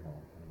every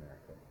home in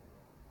America,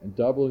 and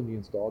doubling the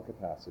installed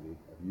capacity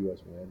of U.S.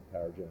 wind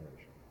power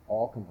generation,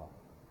 all combined.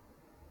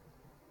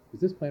 Is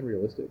this plan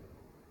realistic?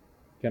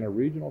 Can a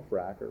regional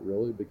fracker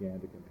really begin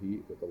to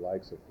compete with the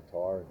likes of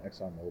Qatar and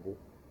ExxonMobil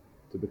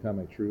to become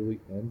a truly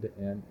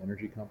end-to-end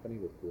energy company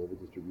with global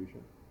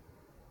distribution?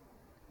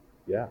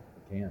 Yeah,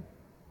 it can.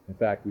 In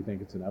fact, we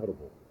think it's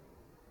inevitable.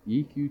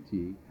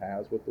 EQT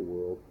has what the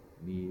world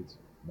needs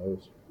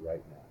most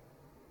right now: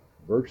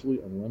 virtually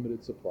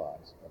unlimited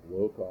supplies of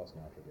low-cost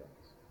natural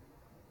gas.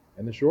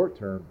 In the short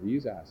term,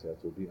 these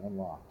assets will be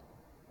unlocked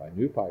by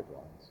new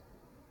pipelines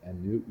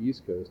and new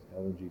East Coast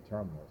LNG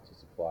terminals to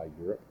supply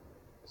Europe,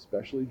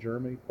 especially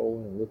Germany,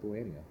 Poland, and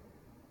Lithuania,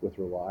 with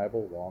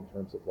reliable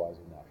long-term supplies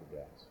of natural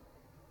gas.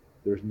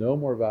 There's no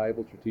more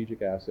valuable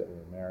strategic asset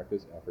in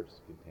America's efforts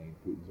to contain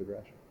Putin's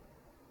aggression.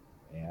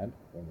 And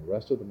when the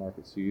rest of the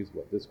market sees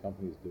what this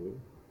company is doing,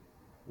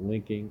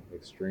 linking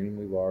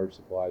extremely large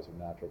supplies of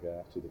natural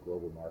gas to the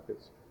global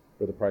markets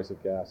where the price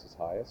of gas is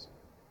highest,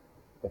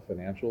 the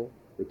financial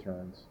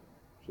returns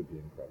should be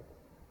incredible.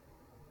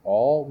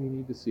 All we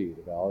need to see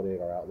to validate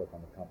our outlook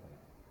on the company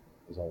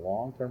is a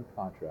long-term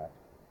contract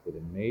with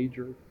a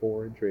major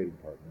foreign trading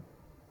partner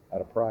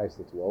at a price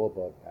that's well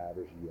above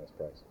average U.S.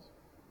 prices.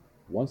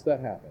 Once that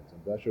happens,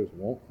 investors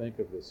won't think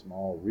of this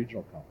small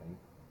regional company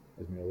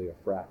as merely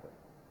a fracker.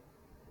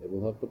 It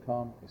will have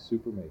become a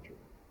super major,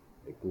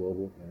 a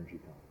global energy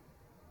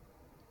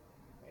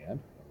company. And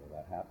when will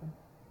that happen?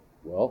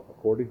 Well,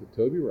 according to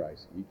Toby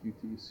Rice,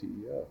 EQT's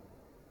CEO,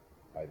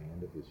 by the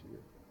end of this year.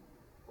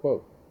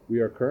 Quote, "We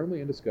are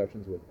currently in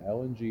discussions with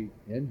LNG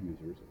end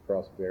users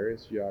across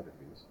various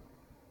geographies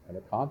and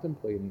are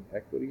contemplating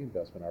equity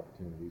investment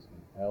opportunities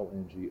in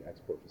LNG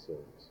export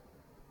facilities.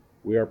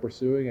 We are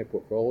pursuing a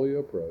portfolio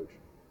approach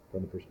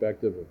from the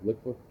perspective of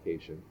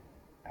liquefaction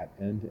at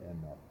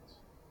end-to-end markets.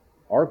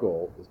 Our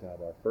goal is to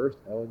have our first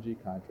LNG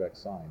contract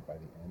signed by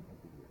the end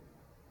of the year."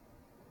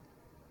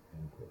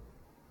 End quote.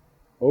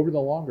 Over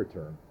the longer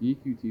term,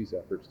 EQT's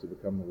efforts to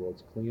become the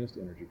world's cleanest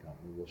energy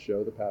company will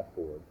show the path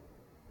forward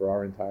for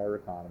our entire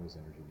economy's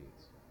energy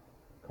needs.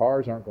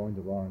 Cars aren't going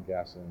to run on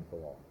gasoline for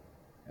long,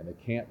 and they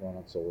can't run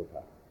on solar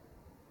power.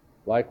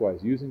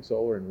 Likewise, using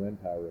solar and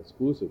wind power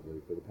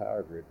exclusively for the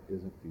power grid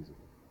isn't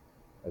feasible.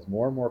 As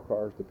more and more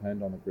cars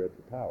depend on the grid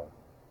for power,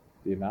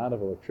 the amount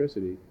of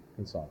electricity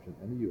consumption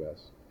in the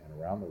U.S. and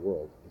around the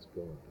world is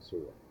going to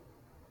soar.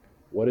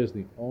 What is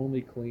the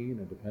only clean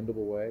and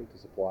dependable way to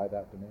supply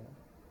that demand?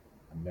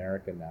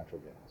 American natural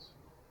gas.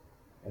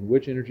 And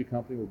which energy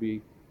company will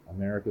be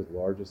America's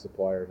largest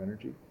supplier of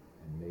energy,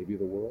 and maybe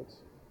the world's?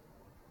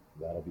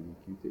 That'll be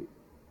EQT.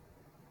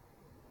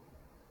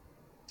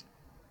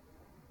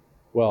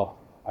 Well,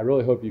 I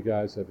really hope you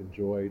guys have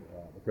enjoyed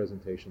the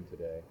presentation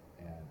today,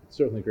 and it's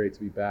certainly great to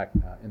be back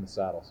in the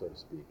saddle, so to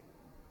speak.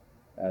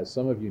 As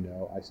some of you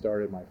know, I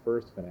started my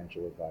first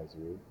financial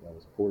advisory, that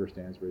was Porter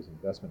Stansberry's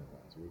Investment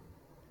Advisory,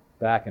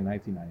 back in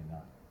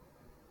 1999.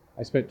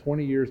 I spent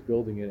 20 years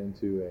building it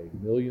into a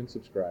 1 million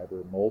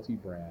subscriber,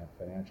 multi-brand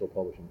financial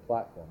publishing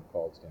platform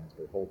called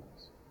Stansberry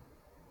Holdings.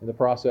 In the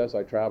process,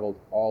 I traveled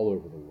all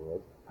over the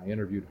world. I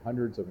interviewed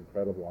hundreds of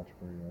incredible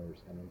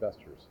entrepreneurs and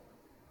investors.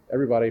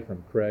 Everybody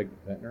from Craig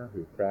Ventner,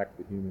 who cracked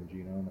the human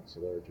genome at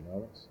Celera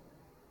Genomics,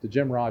 to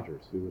Jim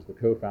Rogers, who was the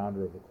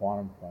co-founder of the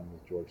Quantum Fund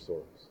with George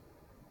Soros.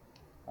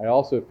 I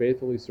also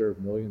faithfully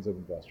served millions of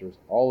investors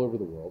all over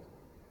the world,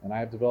 and I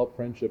have developed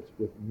friendships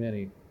with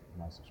many of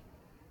my subscribers.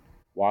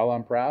 While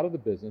I'm proud of the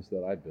business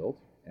that I built,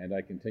 and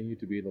I continue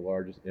to be the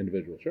largest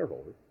individual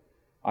shareholder,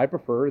 I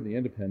prefer the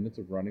independence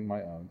of running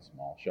my own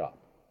small shop.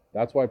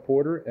 That's why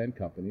Porter &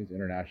 Company's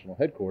international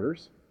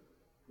headquarters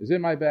is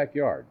in my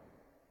backyard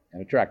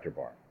in a tractor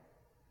barn.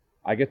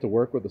 I get to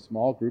work with a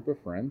small group of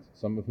friends,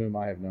 some of whom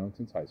I have known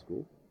since high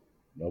school.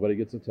 Nobody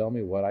gets to tell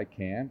me what I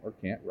can or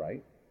can't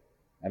write,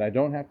 and I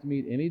don't have to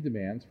meet any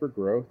demands for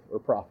growth or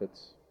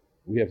profits.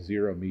 We have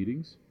 0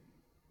 meetings.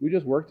 We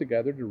just work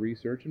together to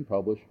research and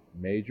publish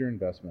major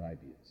investment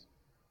ideas.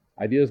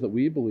 Ideas that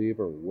we believe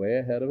are way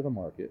ahead of the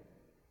market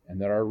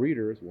and that our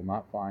readers will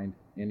not find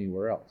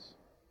anywhere else.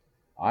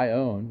 I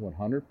own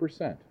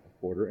 100% of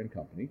Porter &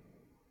 Company,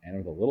 and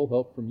with a little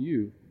help from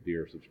you,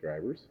 dear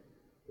subscribers,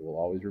 it will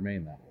always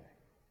remain that way.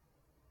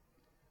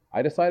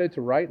 I decided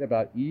to write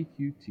about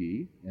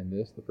EQT in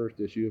this, the first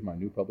issue of my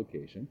new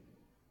publication,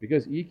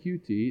 because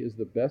EQT is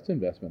the best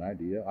investment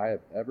idea I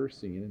have ever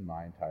seen in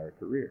my entire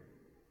career.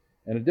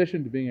 In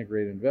addition to being a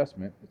great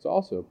investment, it's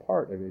also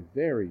part of a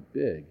very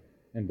big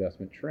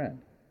investment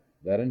trend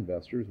that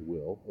investors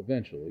will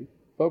eventually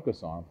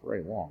focus on for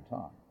a long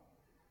time.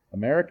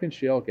 American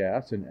shale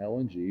gas and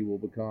LNG will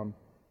become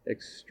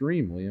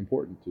extremely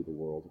important to the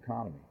world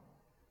economy.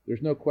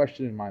 There's no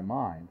question in my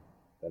mind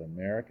that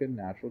American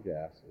natural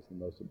gas is the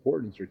most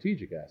important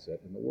strategic asset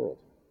in the world.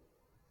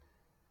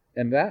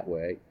 And that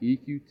way,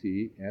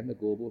 EQT and the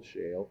global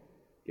shale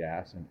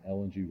gas and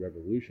LNG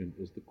revolution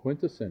is the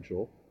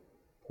quintessential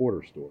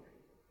Porter story.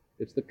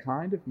 It's the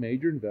kind of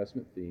major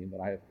investment theme that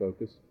I have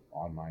focused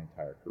on my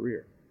entire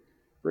career.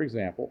 For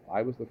example,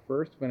 I was the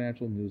first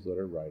financial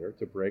newsletter writer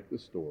to break the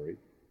story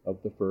of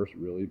the first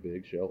really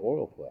big shale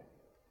oil play.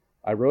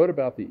 I wrote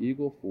about the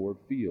Eagle Ford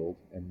field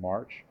in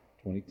March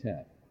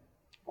 2010.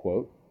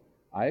 Quote,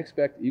 I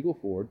expect Eagle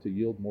Ford to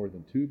yield more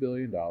than $2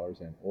 billion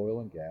in oil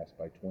and gas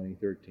by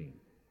 2013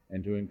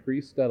 and to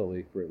increase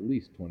steadily for at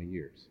least 20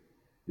 years.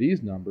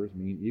 These numbers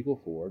mean Eagle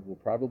Ford will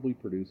probably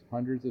produce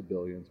hundreds of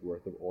billions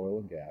worth of oil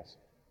and gas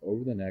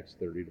over the next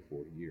 30 to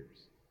 40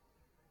 years.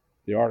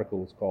 The article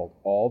was called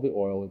All the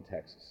Oil in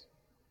Texas.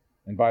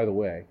 And by the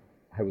way,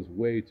 I was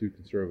way too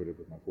conservative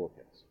with my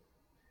forecast.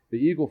 The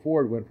Eagle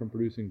Ford went from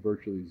producing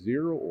virtually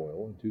zero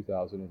oil in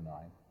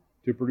 2009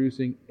 to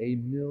producing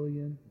 1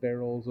 million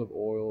barrels of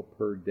oil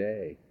per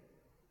day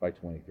by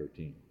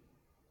 2013.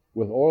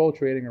 With oil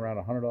trading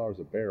around $100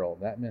 a barrel,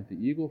 that meant the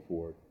Eagle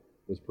Ford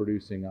was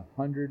producing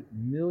 $100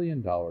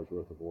 million worth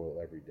of oil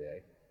every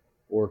day,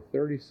 or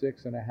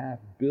 $36.5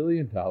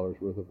 billion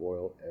worth of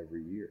oil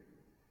every year.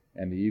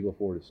 And the Eagle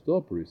Ford is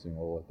still producing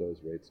oil at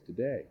those rates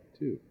today,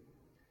 too.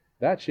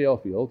 That shale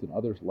field and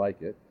others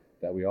like it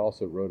that we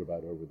also wrote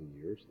about over the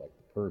years, like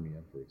the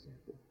Permian, for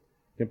example,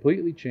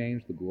 completely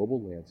changed the global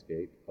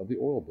landscape of the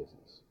oil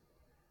business.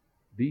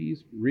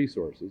 These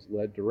resources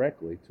led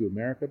directly to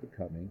America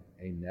becoming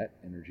a net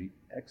energy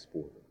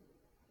exporter.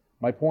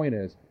 My point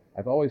is,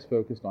 I've always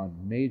focused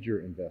on major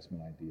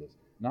investment ideas,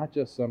 not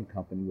just some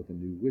company with a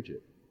new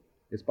widget.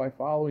 It's by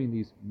following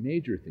these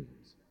major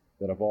themes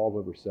that evolve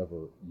over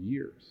several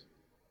years.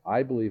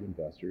 I believe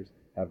investors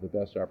have the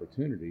best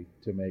opportunity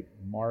to make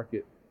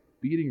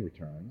market-beating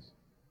returns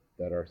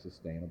that are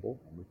sustainable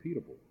and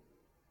repeatable.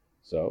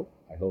 So,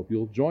 I hope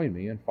you'll join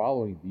me in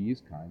following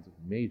these kinds of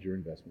major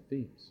investment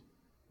themes.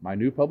 My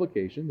new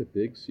publication, The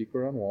Big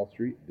Secret on Wall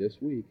Street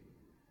This Week,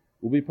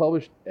 will be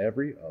published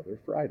every other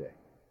Friday.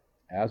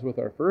 As with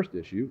our first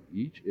issue,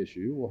 each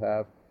issue will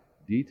have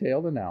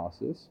detailed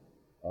analysis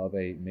of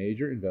a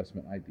major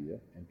investment idea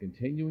and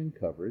continuing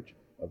coverage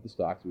of the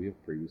stocks we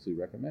have previously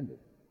recommended.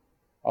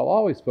 I'll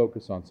always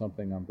focus on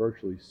something I'm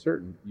virtually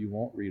certain you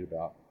won't read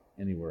about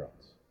anywhere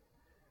else.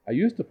 I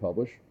used to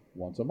publish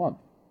once a month.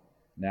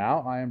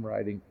 Now I am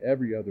writing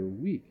every other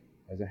week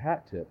as a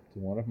hat tip to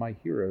one of my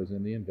heroes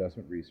in the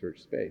investment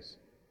research space,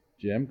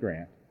 Jim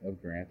Grant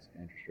of Grant's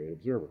Interest Rate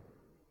Observer.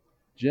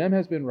 Jim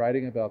has been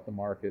writing about the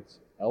markets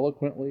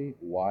eloquently,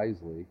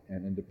 wisely,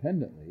 and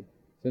independently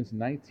since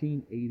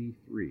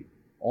 1983,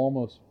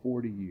 almost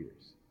 40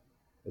 years.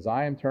 As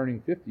I am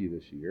turning 50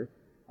 this year,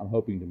 I'm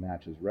hoping to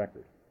match his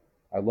record.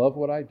 I love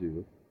what I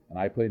do, and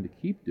I plan to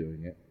keep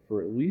doing it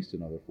for at least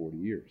another 40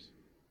 years.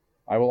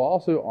 I will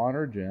also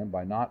honor Jim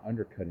by not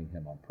undercutting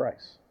him on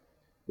price.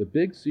 The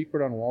Big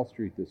Secret on Wall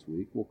Street this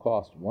week will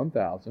cost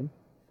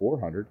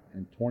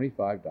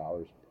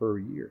 $1,425 per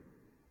year,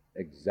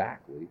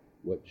 exactly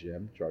what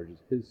Jim charges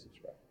his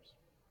subscribers.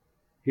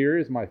 Here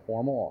is my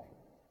formal offer.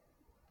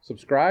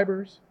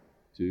 Subscribers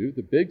to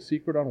The Big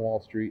Secret on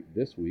Wall Street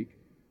this week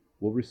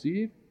will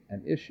receive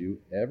an issue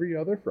every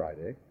other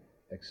Friday,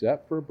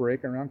 except for a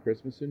break around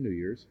Christmas and New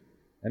Year's,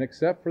 and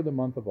except for the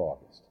month of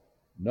August.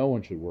 No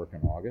one should work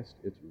in August.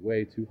 It's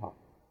way too hot.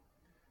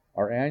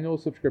 Our annual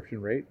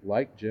subscription rate,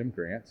 like Jim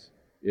Grant's,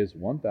 is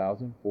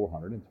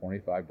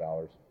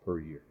 $1,425 per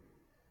year.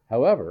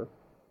 However,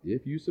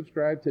 if you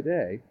subscribe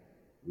today,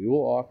 we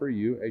will offer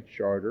you a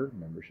charter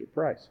membership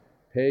price.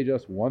 Pay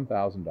just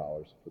 $1,000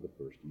 for the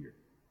first year.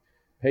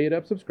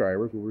 Paid-up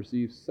subscribers will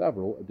receive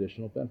several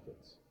additional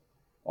benefits.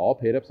 All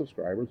paid-up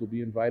subscribers will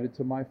be invited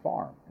to my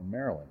farm in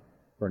Maryland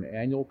for an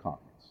annual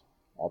conference.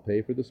 I'll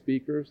pay for the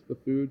speakers, the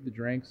food, the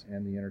drinks,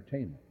 and the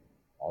entertainment.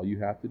 All you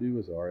have to do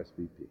is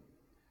RSVP.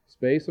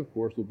 Space, of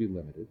course, will be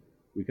limited.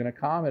 We can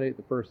accommodate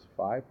the first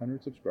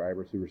 500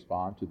 subscribers who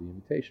respond to the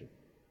invitation.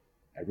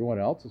 Everyone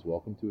else is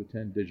welcome to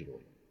attend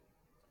digitally.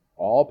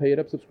 All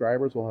paid-up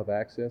subscribers will have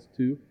access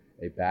to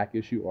a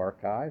back-issue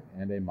archive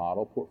and a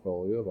model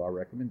portfolio of our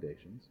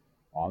recommendations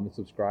on the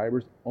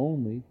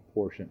subscribers-only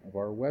portion of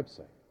our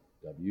website,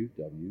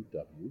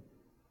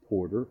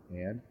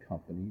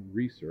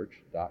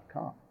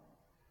 www.porterandcompanyresearch.com.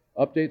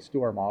 Updates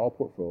to our model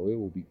portfolio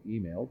will be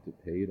emailed to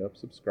paid-up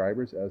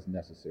subscribers as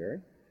necessary,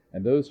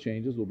 and those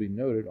changes will be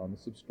noted on the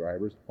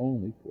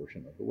subscribers-only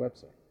portion of the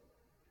website.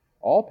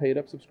 All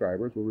paid-up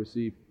subscribers will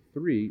receive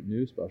 3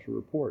 new special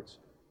reports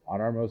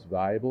on our most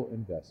valuable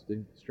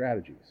investing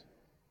strategies: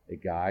 a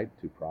guide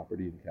to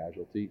property and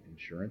casualty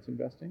insurance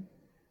investing,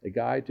 a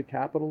guide to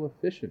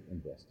capital-efficient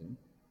investing,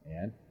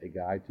 and a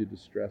guide to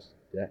distressed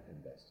debt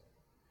investing.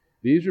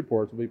 These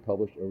reports will be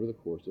published over the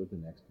course of the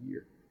next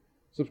year.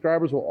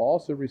 Subscribers will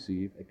also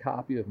receive a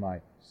copy of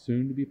my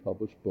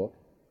soon-to-be-published book,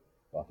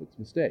 Buffett's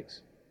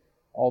Mistakes,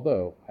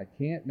 although I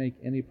can't make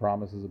any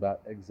promises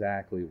about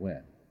exactly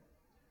when.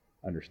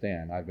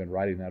 Understand, I've been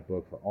writing that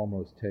book for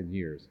almost 10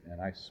 years, and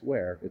I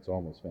swear it's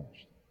almost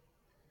finished.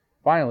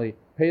 Finally,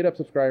 paid-up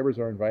subscribers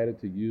are invited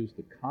to use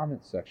the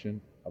comments section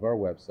of our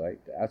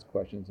website to ask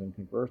questions and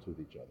converse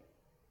with each other.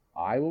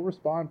 I will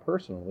respond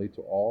personally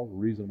to all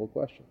reasonable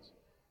questions,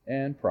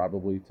 and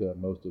probably to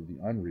most of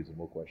the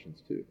unreasonable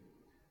questions too.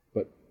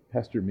 But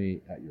pester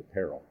me at your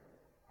peril.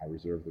 I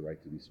reserve the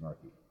right to be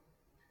snarky.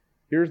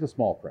 Here's the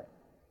small print.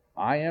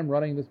 I am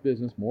running this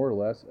business more or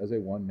less as a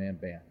one-man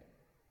band.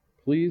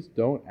 Please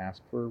don't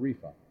ask for a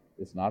refund.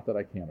 It's not that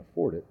I can't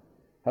afford it.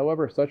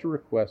 However, such a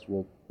request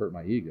will hurt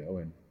my ego,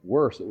 and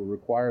Worse, it will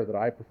require that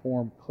I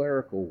perform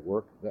clerical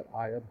work that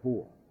I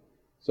abhor.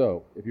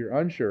 So, if you're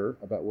unsure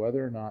about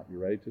whether or not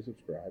you're ready to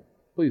subscribe,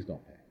 please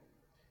don't pay.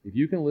 If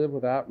you can live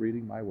without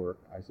reading my work,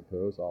 I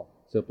suppose I'll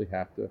simply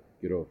have to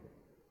get over it.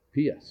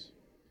 P.S.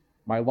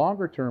 My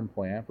longer-term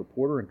plan for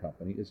Porter &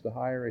 Company is to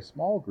hire a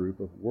small group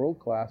of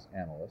world-class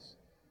analysts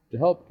to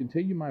help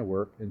continue my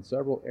work in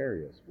several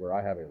areas where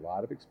I have a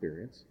lot of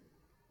experience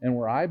and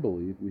where I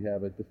believe we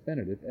have a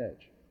definitive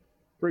edge.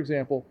 For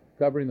example,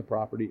 covering the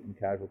property and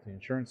casualty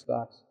insurance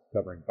stocks,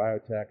 covering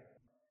biotech.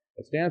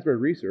 At Stansberry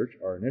Research,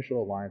 our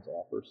initial alliance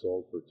offer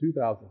sold for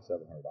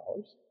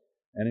 $2,700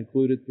 and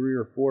included 3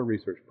 or 4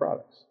 research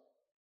products.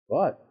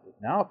 But it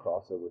now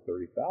costs over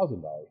 $30,000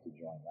 to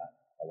join that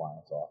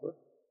alliance offer.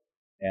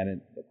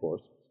 And of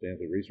course,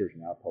 Stansberry Research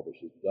now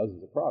publishes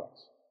dozens of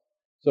products.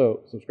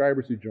 So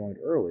subscribers who joined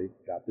early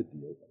got the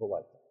deal of a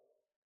lifetime.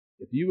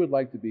 If you would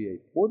like to be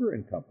a Porter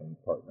 & Company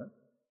partner,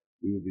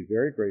 we would be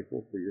very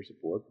grateful for your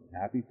support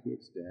and happy to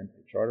extend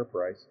a charter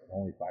price of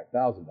only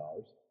 $5,000,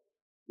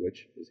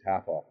 which is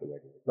half off the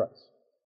regular price.